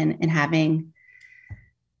invitation in having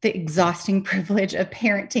the exhausting privilege of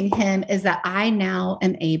parenting him is that I now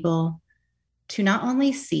am able to not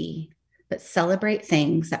only see, but celebrate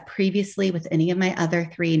things that previously with any of my other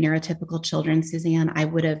 3 neurotypical children, Suzanne, I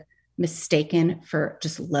would have mistaken for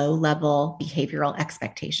just low level behavioral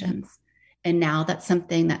expectations. And now that's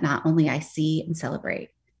something that not only I see and celebrate.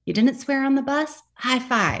 You didn't swear on the bus, high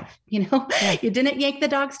five, you didn't yank the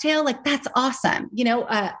dog's tail. Like, that's awesome. You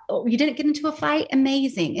didn't get into a fight.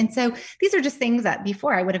 Amazing. And so these are just things that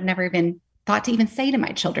before I would have never even thought to even say to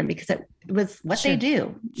my children, because it was what they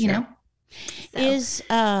do, you know? So.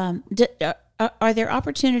 Are there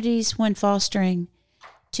opportunities when fostering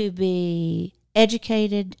to be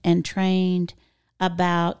educated and trained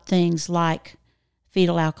about things like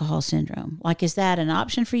fetal alcohol syndrome? Like, is that an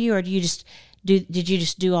option for you, or did you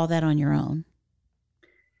just do all that on your own?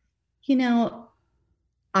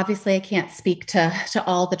 Obviously I can't speak to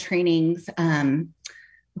all the trainings,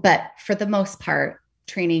 but for the most part,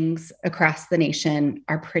 trainings across the nation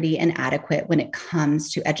are pretty inadequate when it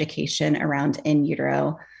comes to education around in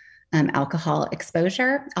utero alcohol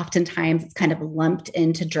exposure. Oftentimes it's kind of lumped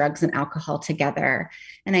into drugs and alcohol together.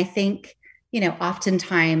 And I think,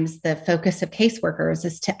 oftentimes the focus of caseworkers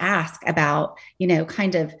is to ask about,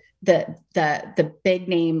 kind of the big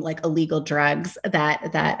name, like illegal drugs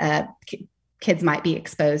that kids might be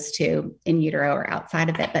exposed to in utero or outside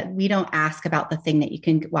of it. But we don't ask about the thing that you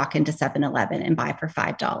can walk into 7-Eleven and buy for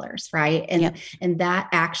 $5, right? And that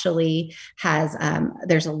actually has,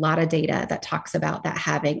 there's a lot of data that talks about that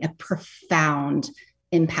having a profound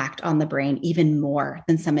impact on the brain, even more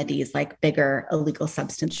than some of these like bigger illegal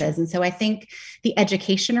substances. And so I think the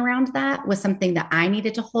education around that was something that I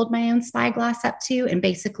needed to hold my own spyglass up to and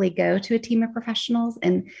basically go to a team of professionals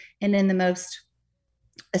and in the most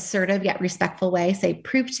assertive yet respectful way say,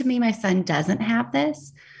 prove to me my son doesn't have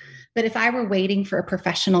this. But if I were waiting for a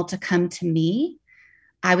professional to come to me,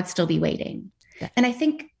 I would still be waiting. Yeah. And I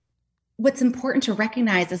think what's important to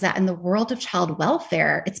recognize is that in the world of child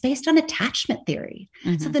welfare, it's based on attachment theory.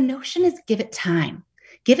 Mm-hmm. So the notion is give it time.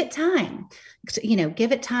 Give it time,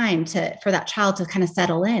 give it time for that child to kind of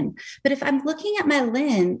settle in. But if I'm looking at my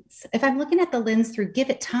lens, if I'm looking at the lens through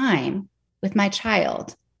give it time with my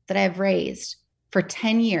child that I've raised for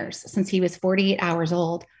 10 years since he was 48 hours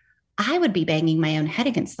old, I would be banging my own head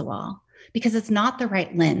against the wall because it's not the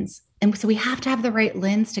right lens. And so we have to have the right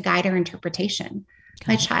lens to guide our interpretation.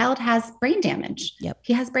 My child has brain damage. Yep.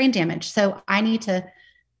 He has brain damage. So I need to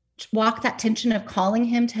walk that tension of calling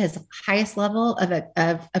him to his highest level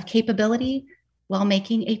of capability while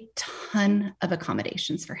making a ton of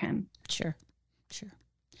accommodations for him. Sure.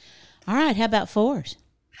 All right. How about 4s?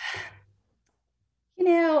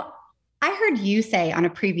 I heard you say on a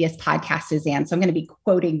previous podcast, Suzanne, so I'm going to be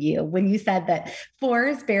quoting you when you said that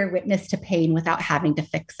 4s bear witness to pain without having to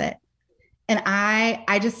fix it. And I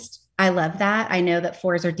love that. I know that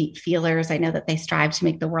 4s are deep feelers. I know that they strive to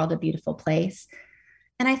make the world a beautiful place.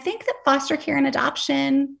 And I think that foster care and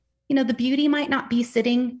adoption, the beauty might not be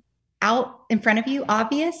sitting out in front of you,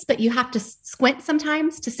 obvious, but you have to squint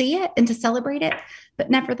sometimes to see it and to celebrate it. But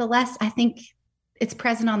nevertheless, I think it's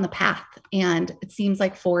present on the path. And it seems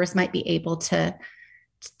like 4s might be able to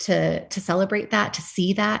celebrate that, to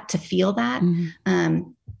see that, to feel that. Mm-hmm.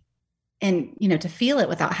 And, to feel it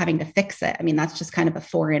without having to fix it. I mean, that's just kind of a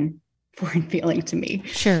foreign feeling to me.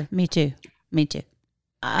 Sure. Me too.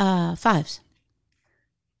 5s.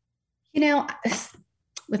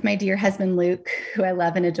 With my dear husband, Luke, who I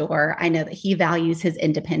love and adore, I know that he values his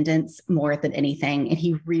independence more than anything. And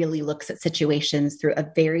he really looks at situations through a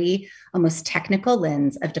very almost technical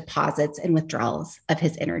lens of deposits and withdrawals of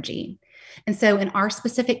his energy. And so in our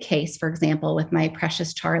specific case, for example, with my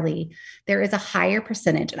precious Charlie, there is a higher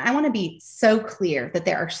percentage. And I want to be so clear that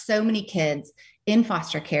there are so many kids in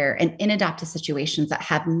foster care and in adoptive situations that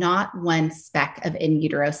have not one speck of in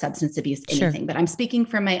utero substance abuse, anything, sure. But I'm speaking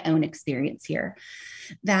from my own experience here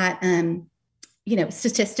that,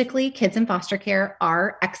 statistically kids in foster care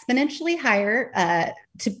are exponentially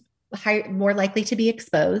more likely to be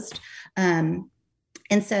exposed. And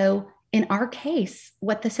so in our case,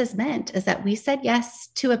 what this has meant is that we said yes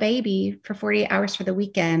to a baby for 48 hours for the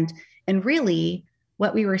weekend. And really,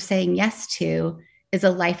 what we were saying yes to is a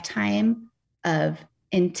lifetime of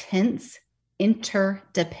intense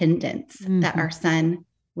interdependence that our son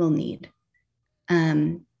will need.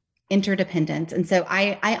 Interdependence. And so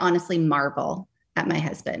I honestly marvel at my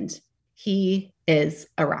husband. He is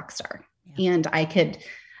a rock star. Yeah. And I could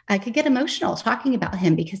get emotional talking about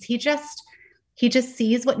him because he just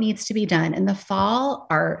sees what needs to be done. In the fall,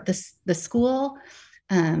 the school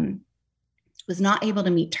was not able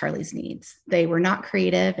to meet Charlie's needs. They were not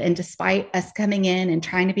creative. And despite us coming in and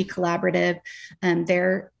trying to be collaborative,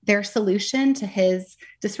 their solution to his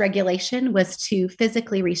dysregulation was to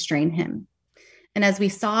physically restrain him. And as we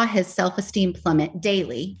saw his self-esteem plummet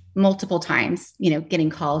daily, multiple times, getting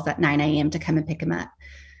calls at 9 a.m. to come and pick him up,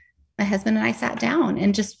 my husband and I sat down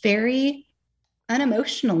and just very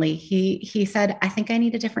unemotionally, he said, I think I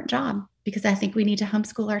need a different job because I think we need to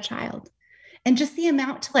homeschool our child. And just the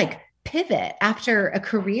amount to pivot after a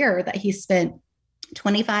career that he spent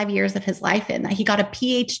 25 years of his life in, that he got a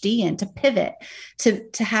PhD in, to pivot, to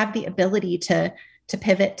have the ability to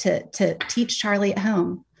pivot, to teach Charlie at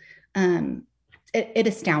home. It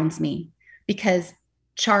astounds me because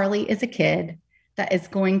Charlie is a kid that is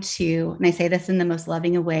going to, and I say this in the most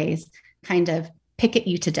loving of ways, kind of pick at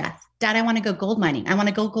you to death. Dad, I want to go gold mining. I want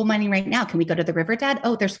to go gold mining right now. Can we go to the river, Dad?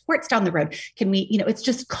 Oh, there's quartz down the road. Can we, it's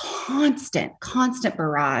just constant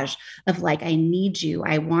barrage of I need you.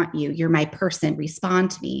 I want you. You're my person.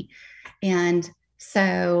 Respond to me. And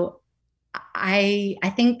so I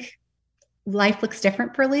think life looks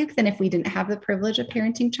different for Luke than if we didn't have the privilege of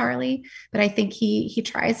parenting Charlie. But I think he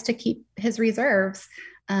tries to keep his reserves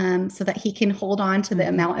so that he can hold on to the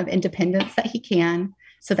amount of independence that he can,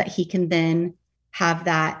 so that he can then have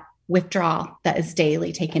that withdrawal that is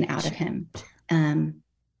daily taken out of him.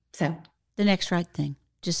 So the next right thing,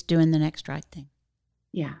 just doing the next right thing.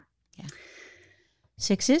 Yeah. Yeah.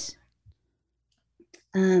 6s?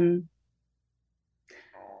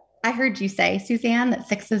 I heard you say, Suzanne, that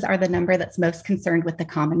 6s are the number that's most concerned with the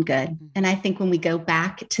common good. Mm-hmm. And I think when we go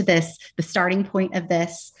back to this, the starting point of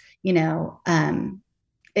this,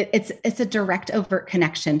 it's a direct, overt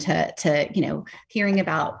connection to hearing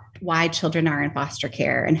about why children are in foster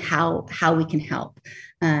care and how we can help.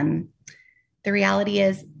 The reality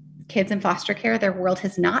is, kids in foster care, their world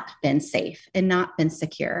has not been safe and not been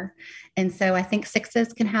secure. And so I think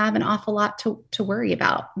 6s can have an awful lot to worry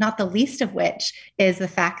about, not the least of which is the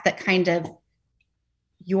fact that kind of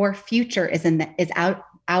your future is out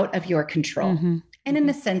of your control. Mm-hmm. And in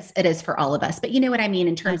a sense, it is for all of us. But you know what I mean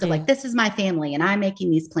in terms of this is my family and I'm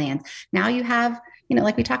making these plans. Now you have,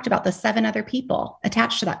 like we talked about, the 7 other people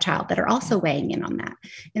attached to that child that are also weighing in on that.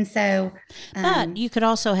 And so. But you could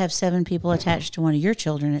also have 7 people attached to one of your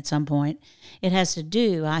children at some point. It has to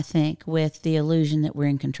do, I think, with the illusion that we're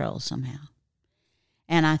in control somehow.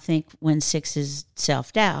 And I think when 6s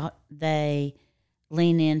self-doubt, they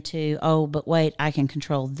lean into, oh, but wait, I can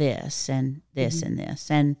control this and this and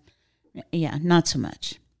this. And yeah, not so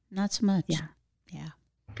much. Not so much. Yeah. Yeah.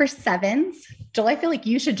 For 7s, Joel, I feel like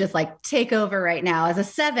you should just take over right now as a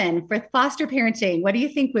 7 for foster parenting. What do you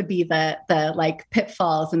think would be the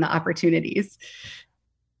pitfalls and the opportunities?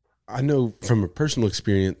 I know from a personal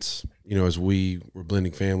experience, as we were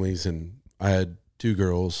blending families and I had 2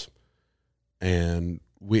 girls and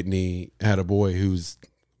Whitney had a boy who's,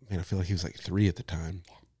 I feel like he was 3 at the time.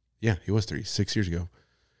 Yeah, he was 3, 6 years ago.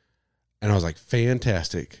 And I was like,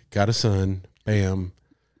 fantastic. Got a son. Bam.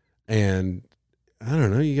 And I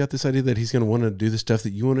don't know, you got this idea that he's going to want to do the stuff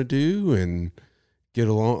that you want to do and get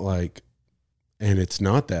along and it's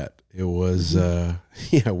not that. It was,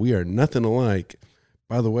 we are nothing alike.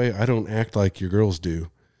 By the way, I don't act like your girls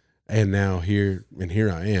do. And now here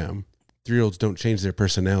I am. 3-year-olds don't change their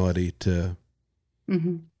personality to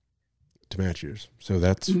match yours. So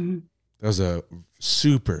that was a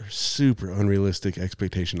super, super unrealistic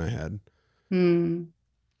expectation I had.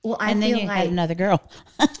 Well, and then you had another girl.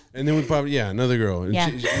 And then we probably, another girl.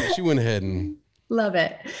 And she went ahead and love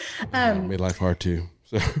it. Made life hard too.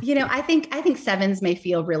 So I think 7s may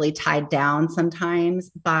feel really tied down sometimes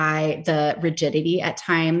by the rigidity at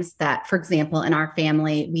times that, for example, in our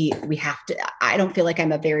family, we have to, I don't feel like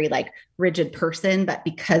I'm a very rigid person, but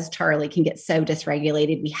because Charlie can get so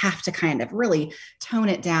dysregulated, we have to kind of really tone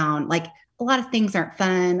it down. A lot of things aren't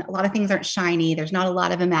fun. A lot of things aren't shiny. There's not a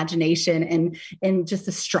lot of imagination and just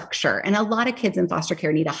the structure. And a lot of kids in foster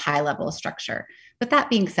care need a high level of structure. But that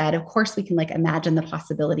being said, of course, we can imagine the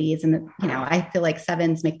possibilities. And, I feel like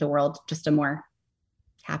 7s make the world just a more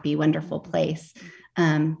happy, wonderful place.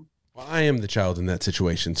 Well, I am the child in that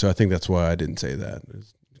situation. So I think that's why I didn't say that.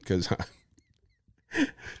 because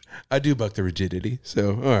I do buck the rigidity.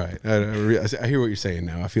 So, all right. I hear what you're saying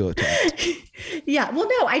now. I feel attacked. Yeah. Well,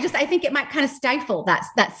 no, I think it might kind of stifle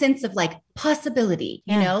that sense of like possibility,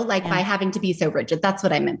 you know, like by having to be so rigid. That's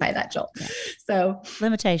what I meant by that, Joel. Yeah. So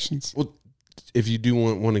limitations. Well, if you do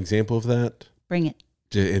want one example of that, bring it.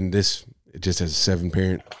 In this, just as a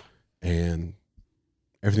 7-parent and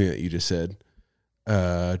everything that you just said,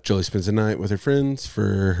 Jolie spends the night with her friends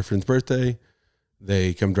for her friend's birthday.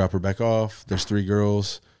 They come drop her back off. There's 3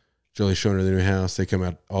 girls. Jolie's showing her the new house. They come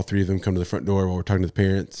out, all 3 of them come to the front door while we're talking to the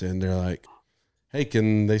parents, and they're like, hey,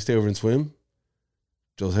 can they stay over and swim?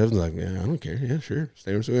 Jill's husband's like, yeah, I don't care. Yeah, sure.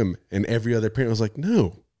 Stay over and swim. And every other parent was like,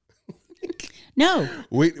 no. No.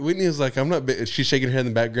 Whitney was like, I'm not, she's shaking her head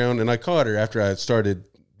in the background, and I caught her after I started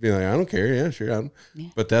being like, I don't care. Yeah, sure. Yeah.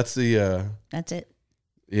 But that's the, that's it.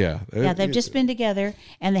 Yeah. Yeah, they've just been together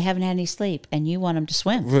and they haven't had any sleep, and you want them to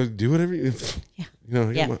swim. Well, do whatever you. Yeah. You know,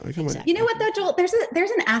 Exactly. You know what though, Joel? There's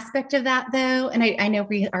an aspect of that though, and I know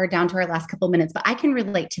we are down to our last couple of minutes, but I can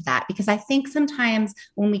relate to that because I think sometimes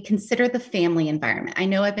when we consider the family environment, I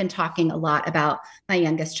know I've been talking a lot about my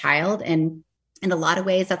youngest child, and in a lot of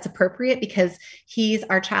ways that's appropriate because he's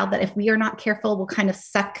our child that if we are not careful will kind of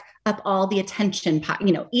suck up all the attention pie,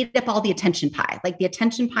 you know, eat up all the attention pie. Like the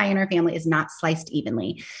attention pie in our family is not sliced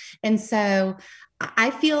evenly. And so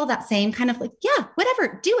I feel that same kind of like, yeah,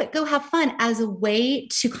 whatever, do it, go have fun as a way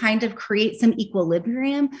to kind of create some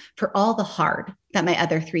equilibrium for all the hard that my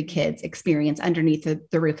other 3 kids experience underneath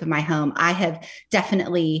the roof of my home. I have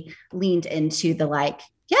definitely leaned into the like,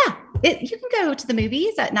 yeah, you can go to the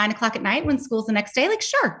movies at 9:00 at night when school's the next day. Like,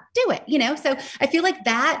 sure, do it, you know? So I feel like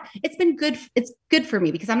that it's been good. It's good for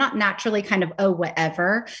me because I'm not naturally kind of, oh,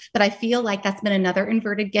 whatever, but I feel like that's been another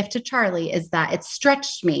inverted gift to Charlie is that it's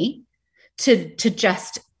stretched me to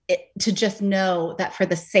just know that for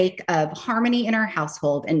the sake of harmony in our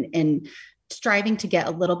household and striving to get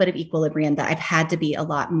a little bit of equilibrium, that I've had to be a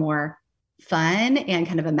lot more fun and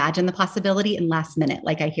kind of imagine the possibility and last minute,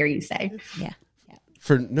 like I hear you say. Yeah.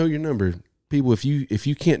 For know your number, people, if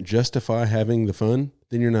you can't justify having the fun,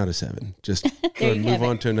 then you're not a 7. Just move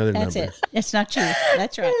on to another That's number. It. That's not true.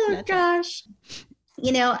 That's right. Oh, gosh.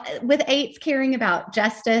 You know, with 8s caring about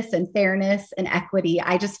justice and fairness and equity,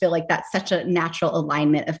 I just feel like that's such a natural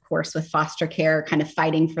alignment, of course, with foster care, kind of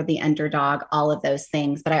fighting for the underdog, all of those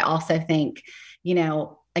things. But I also think, you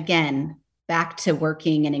know, again, back to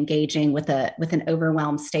working and engaging with an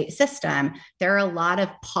overwhelmed state system, there are a lot of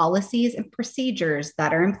policies and procedures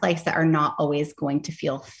that are in place that are not always going to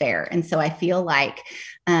feel fair. And so I feel like,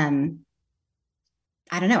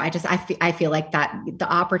 I don't know. I feel like that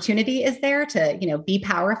the opportunity is there to, you know, be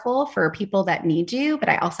powerful for people that need you. But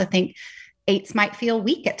I also think 8s might feel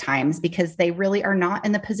weak at times because they really are not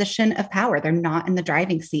in the position of power. They're not in the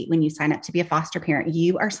driving seat when you sign up to be a foster parent.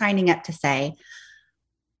 You are signing up to say,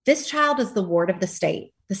 this child is the ward of the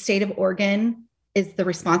state. The state of Oregon is the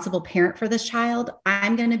responsible parent for this child.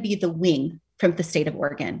 I'm going to be the wing from the state of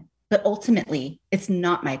Oregon. But ultimately, it's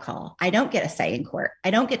not my call. I don't get a say in court. I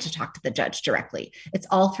don't get to talk to the judge directly. It's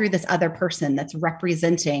all through this other person that's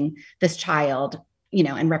representing this child, you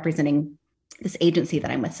know, and representing this agency that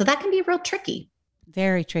I'm with. So that can be real tricky.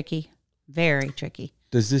 Very tricky. Very tricky.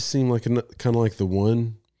 Does this seem like kind of like the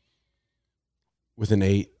one with an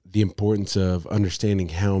 8, the importance of understanding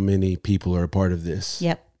how many people are a part of this?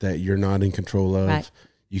 Yep. That you're not in control of. Right.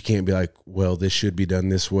 You can't be like, well, this should be done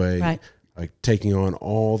this way. Right. Like taking on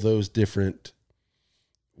all those different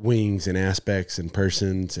wings and aspects and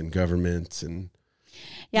persons and governments and.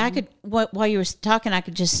 Yeah, I could, while you were talking, I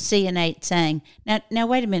could just see an 8 saying, now,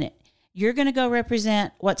 wait a minute. You're going to go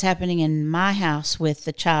represent what's happening in my house with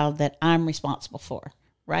the child that I'm responsible for,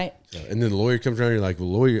 right? And then the lawyer comes around, you're like, well,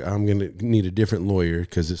 lawyer, I'm going to need a different lawyer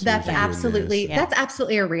because that's absolutely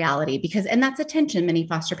a reality and that's a tension many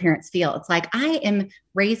foster parents feel. It's like, I am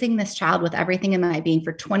raising this child with everything in my being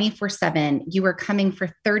for 24/7. You are coming for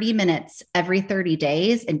 30 minutes every 30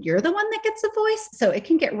 days and you're the one that gets a voice. So it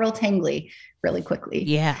can get real tangly really quickly.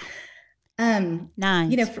 Yeah.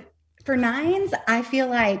 9s. You know, for 9s, I feel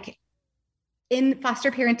like in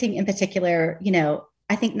foster parenting in particular, you know,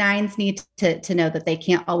 I think 9s need to know that they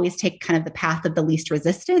can't always take kind of the path of the least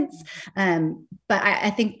resistance. But I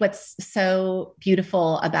think what's so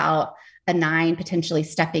beautiful about a 9 potentially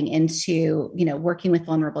stepping into, you know, working with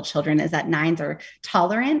vulnerable children is that 9s are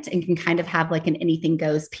tolerant and can kind of have like an anything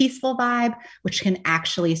goes peaceful vibe, which can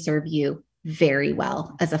actually serve you very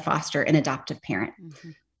well as a foster and adoptive parent.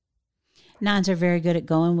 Mm-hmm. 9s are very good at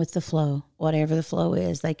going with the flow. Whatever the flow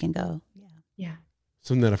is, they can go. Yeah.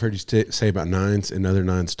 Something that I've heard you say about 9s and other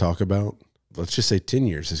 9s talk about, let's just say 10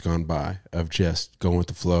 years has gone by of just going with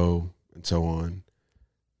the flow and so on.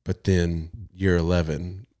 but then year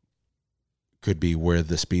 11 could be where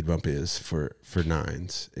the speed bump is for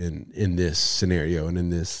nines in this scenario and in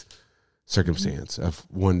this circumstance of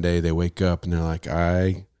one day they wake up and they're like,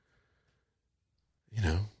 10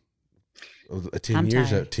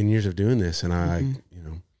 years of doing this, and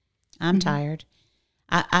I'm tired.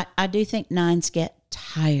 I do think nines get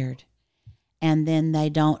tired, and then they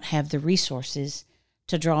don't have the resources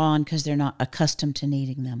to draw on because they're not accustomed to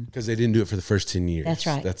needing them. Because they didn't do it for the first 10 years. That's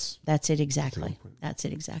right. That's it exactly. That's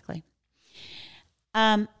it exactly.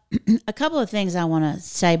 A couple of things I want to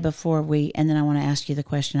say and then I want to ask you the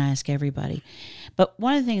question I ask everybody. But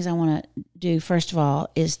one of the things I want to do, first of all,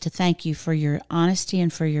 is to thank you for your honesty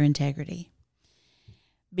and for your integrity.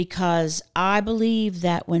 Because I believe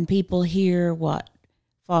that when people hear what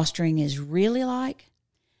fostering is really like,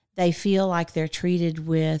 they feel like they're treated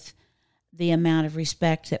with the amount of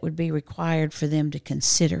respect that would be required for them to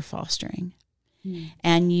consider fostering.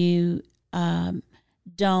 And you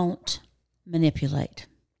don't manipulate.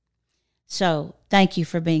 So thank you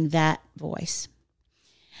for being that voice.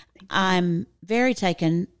 I'm very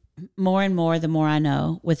taken more and more the more I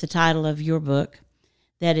know with the title of your book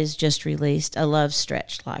that is just released, A Love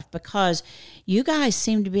Stretched Life, because you guys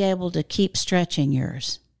seem to be able to keep stretching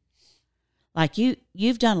yours. Like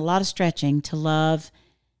you've done a lot of stretching to love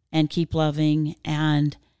and keep loving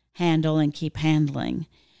and handle and keep handling.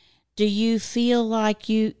 Do you feel like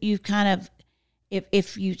you kind of,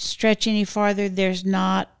 if you stretch any farther, there's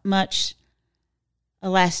not much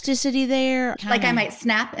elasticity there? Like I might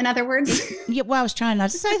snap, in other words? Yeah, well, I was trying not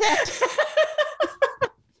to say that.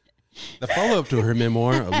 The follow-up to her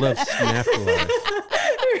memoir, A Love Snapped Life.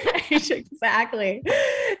 Right,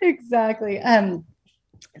 exactly.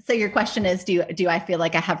 So your question is, do I feel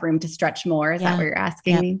like I have room to stretch more? Is that what you're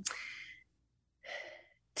asking me?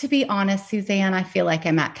 To be honest, Suzanne, I feel like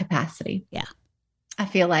I'm at capacity. Yeah. I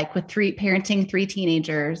feel like with parenting three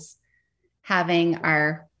teenagers, having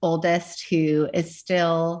our oldest who is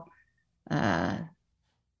still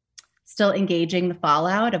engaging the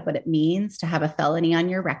fallout of what it means to have a felony on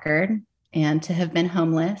your record and to have been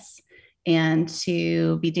homeless and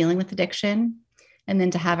to be dealing with addiction, and then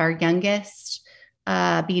to have our youngest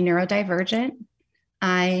be neurodivergent.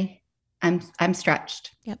 I'm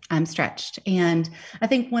stretched. Yep. I'm stretched. And I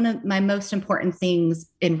think one of my most important things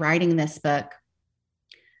in writing this book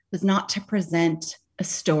was not to present a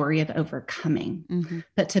story of overcoming,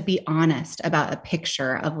 but to be honest about a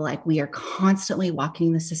picture of like, we are constantly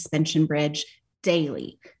walking the suspension bridge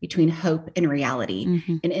daily between hope and reality.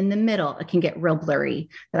 And in the middle, it can get real blurry,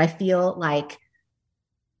 but I feel like,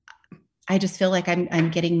 I just feel like I'm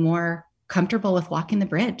getting more comfortable with walking the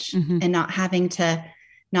bridge and not having to,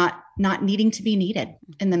 not needing to be needed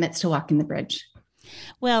in the midst of walking the bridge.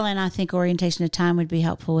 Well, and I think orientation of time would be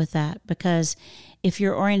helpful with that, because if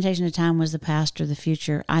your orientation of time was the past or the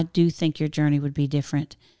future, I do think your journey would be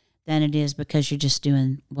different than it is because you're just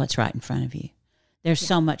doing what's right in front of you. There's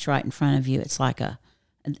so much right in front of you. It's like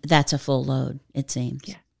that's a full load, it seems.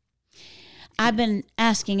 Yeah. I've been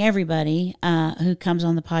asking everybody who comes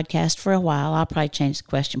on the podcast for a while. I'll probably change the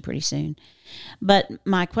question pretty soon. But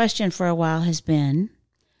my question for a while has been,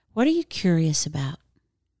 what are you curious about?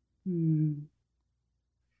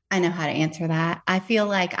 I know how to answer that. I feel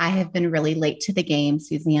like I have been really late to the game,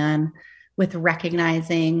 Suzanne, with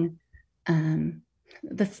recognizing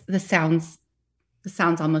this sounds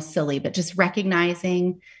almost silly, but just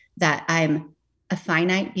recognizing that I'm a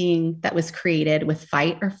finite being that was created with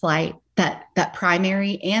fight or flight, that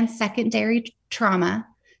primary and secondary trauma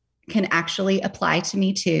can actually apply to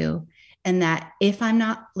me too. And that if I'm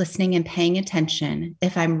not listening and paying attention,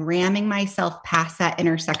 if I'm ramming myself past that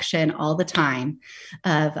intersection all the time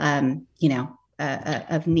of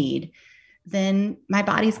need, then my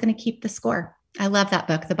body's going to keep the score. I love that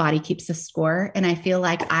book, The Body Keeps the Score. And I feel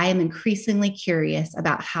like I am increasingly curious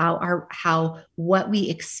about how what we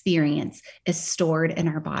experience is stored in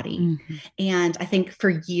our body. And I think for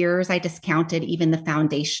years I discounted even the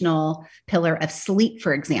foundational pillar of sleep,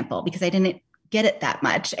 for example, because I didn't get it that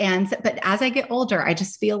much. But as I get older, I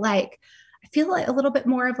just feel like a little bit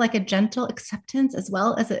more of like a gentle acceptance, as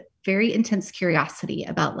well as a very intense curiosity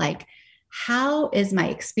about like, how is my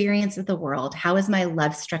experience of the world? How is my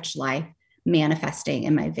love stretched life manifesting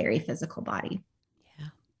in my very physical body? Yeah.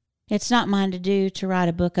 It's not mine to do to write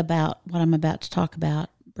a book about what I'm about to talk about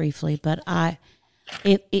briefly, but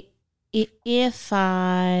if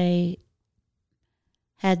I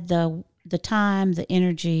had the time, the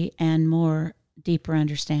energy, and more deeper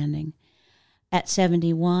understanding at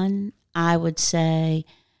 71, I would say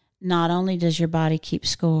not only does your body keep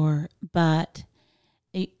score, but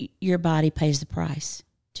your body pays the price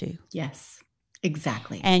too. Yes.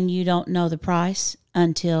 Exactly. And you don't know the price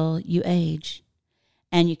until you age,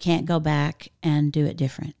 and you can't go back and do it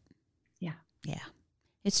different. Yeah. Yeah.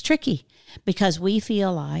 It's tricky because we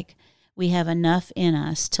feel like we have enough in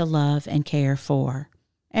us to love and care for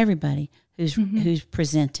everybody who's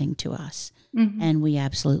presenting to us. And we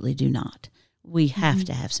absolutely do not. We have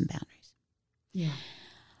to have some boundaries. Yeah.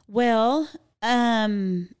 Well,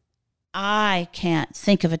 I can't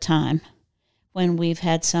think of a time when we've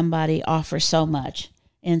had somebody offer so much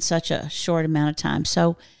in such a short amount of time.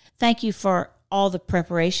 So thank you for all the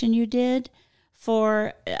preparation you did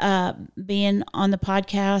for being on the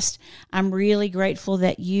podcast. I'm really grateful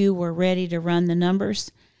that you were ready to run the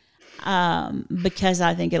numbers because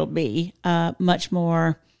I think it'll be much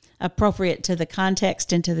more appropriate to the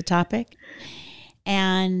context and to the topic.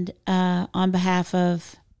 And on behalf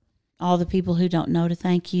of all the people who don't know, to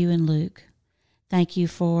thank you and Luke. Thank you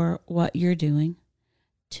for what you're doing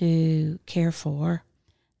to care for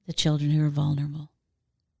the children who are vulnerable.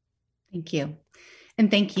 Thank you.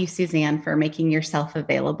 And thank you, Suzanne, for making yourself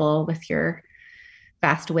available with your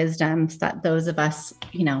vast wisdom so that those of us,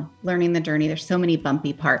 learning the journey, there's so many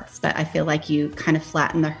bumpy parts, but I feel like you kind of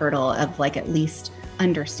flatten the hurdle of at least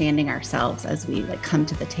understanding ourselves as we come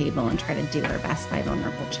to the table and try to do our best by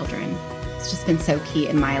vulnerable children. It's just been so key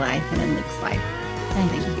in my life and in Luke's life.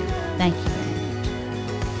 Thank you. Thank you.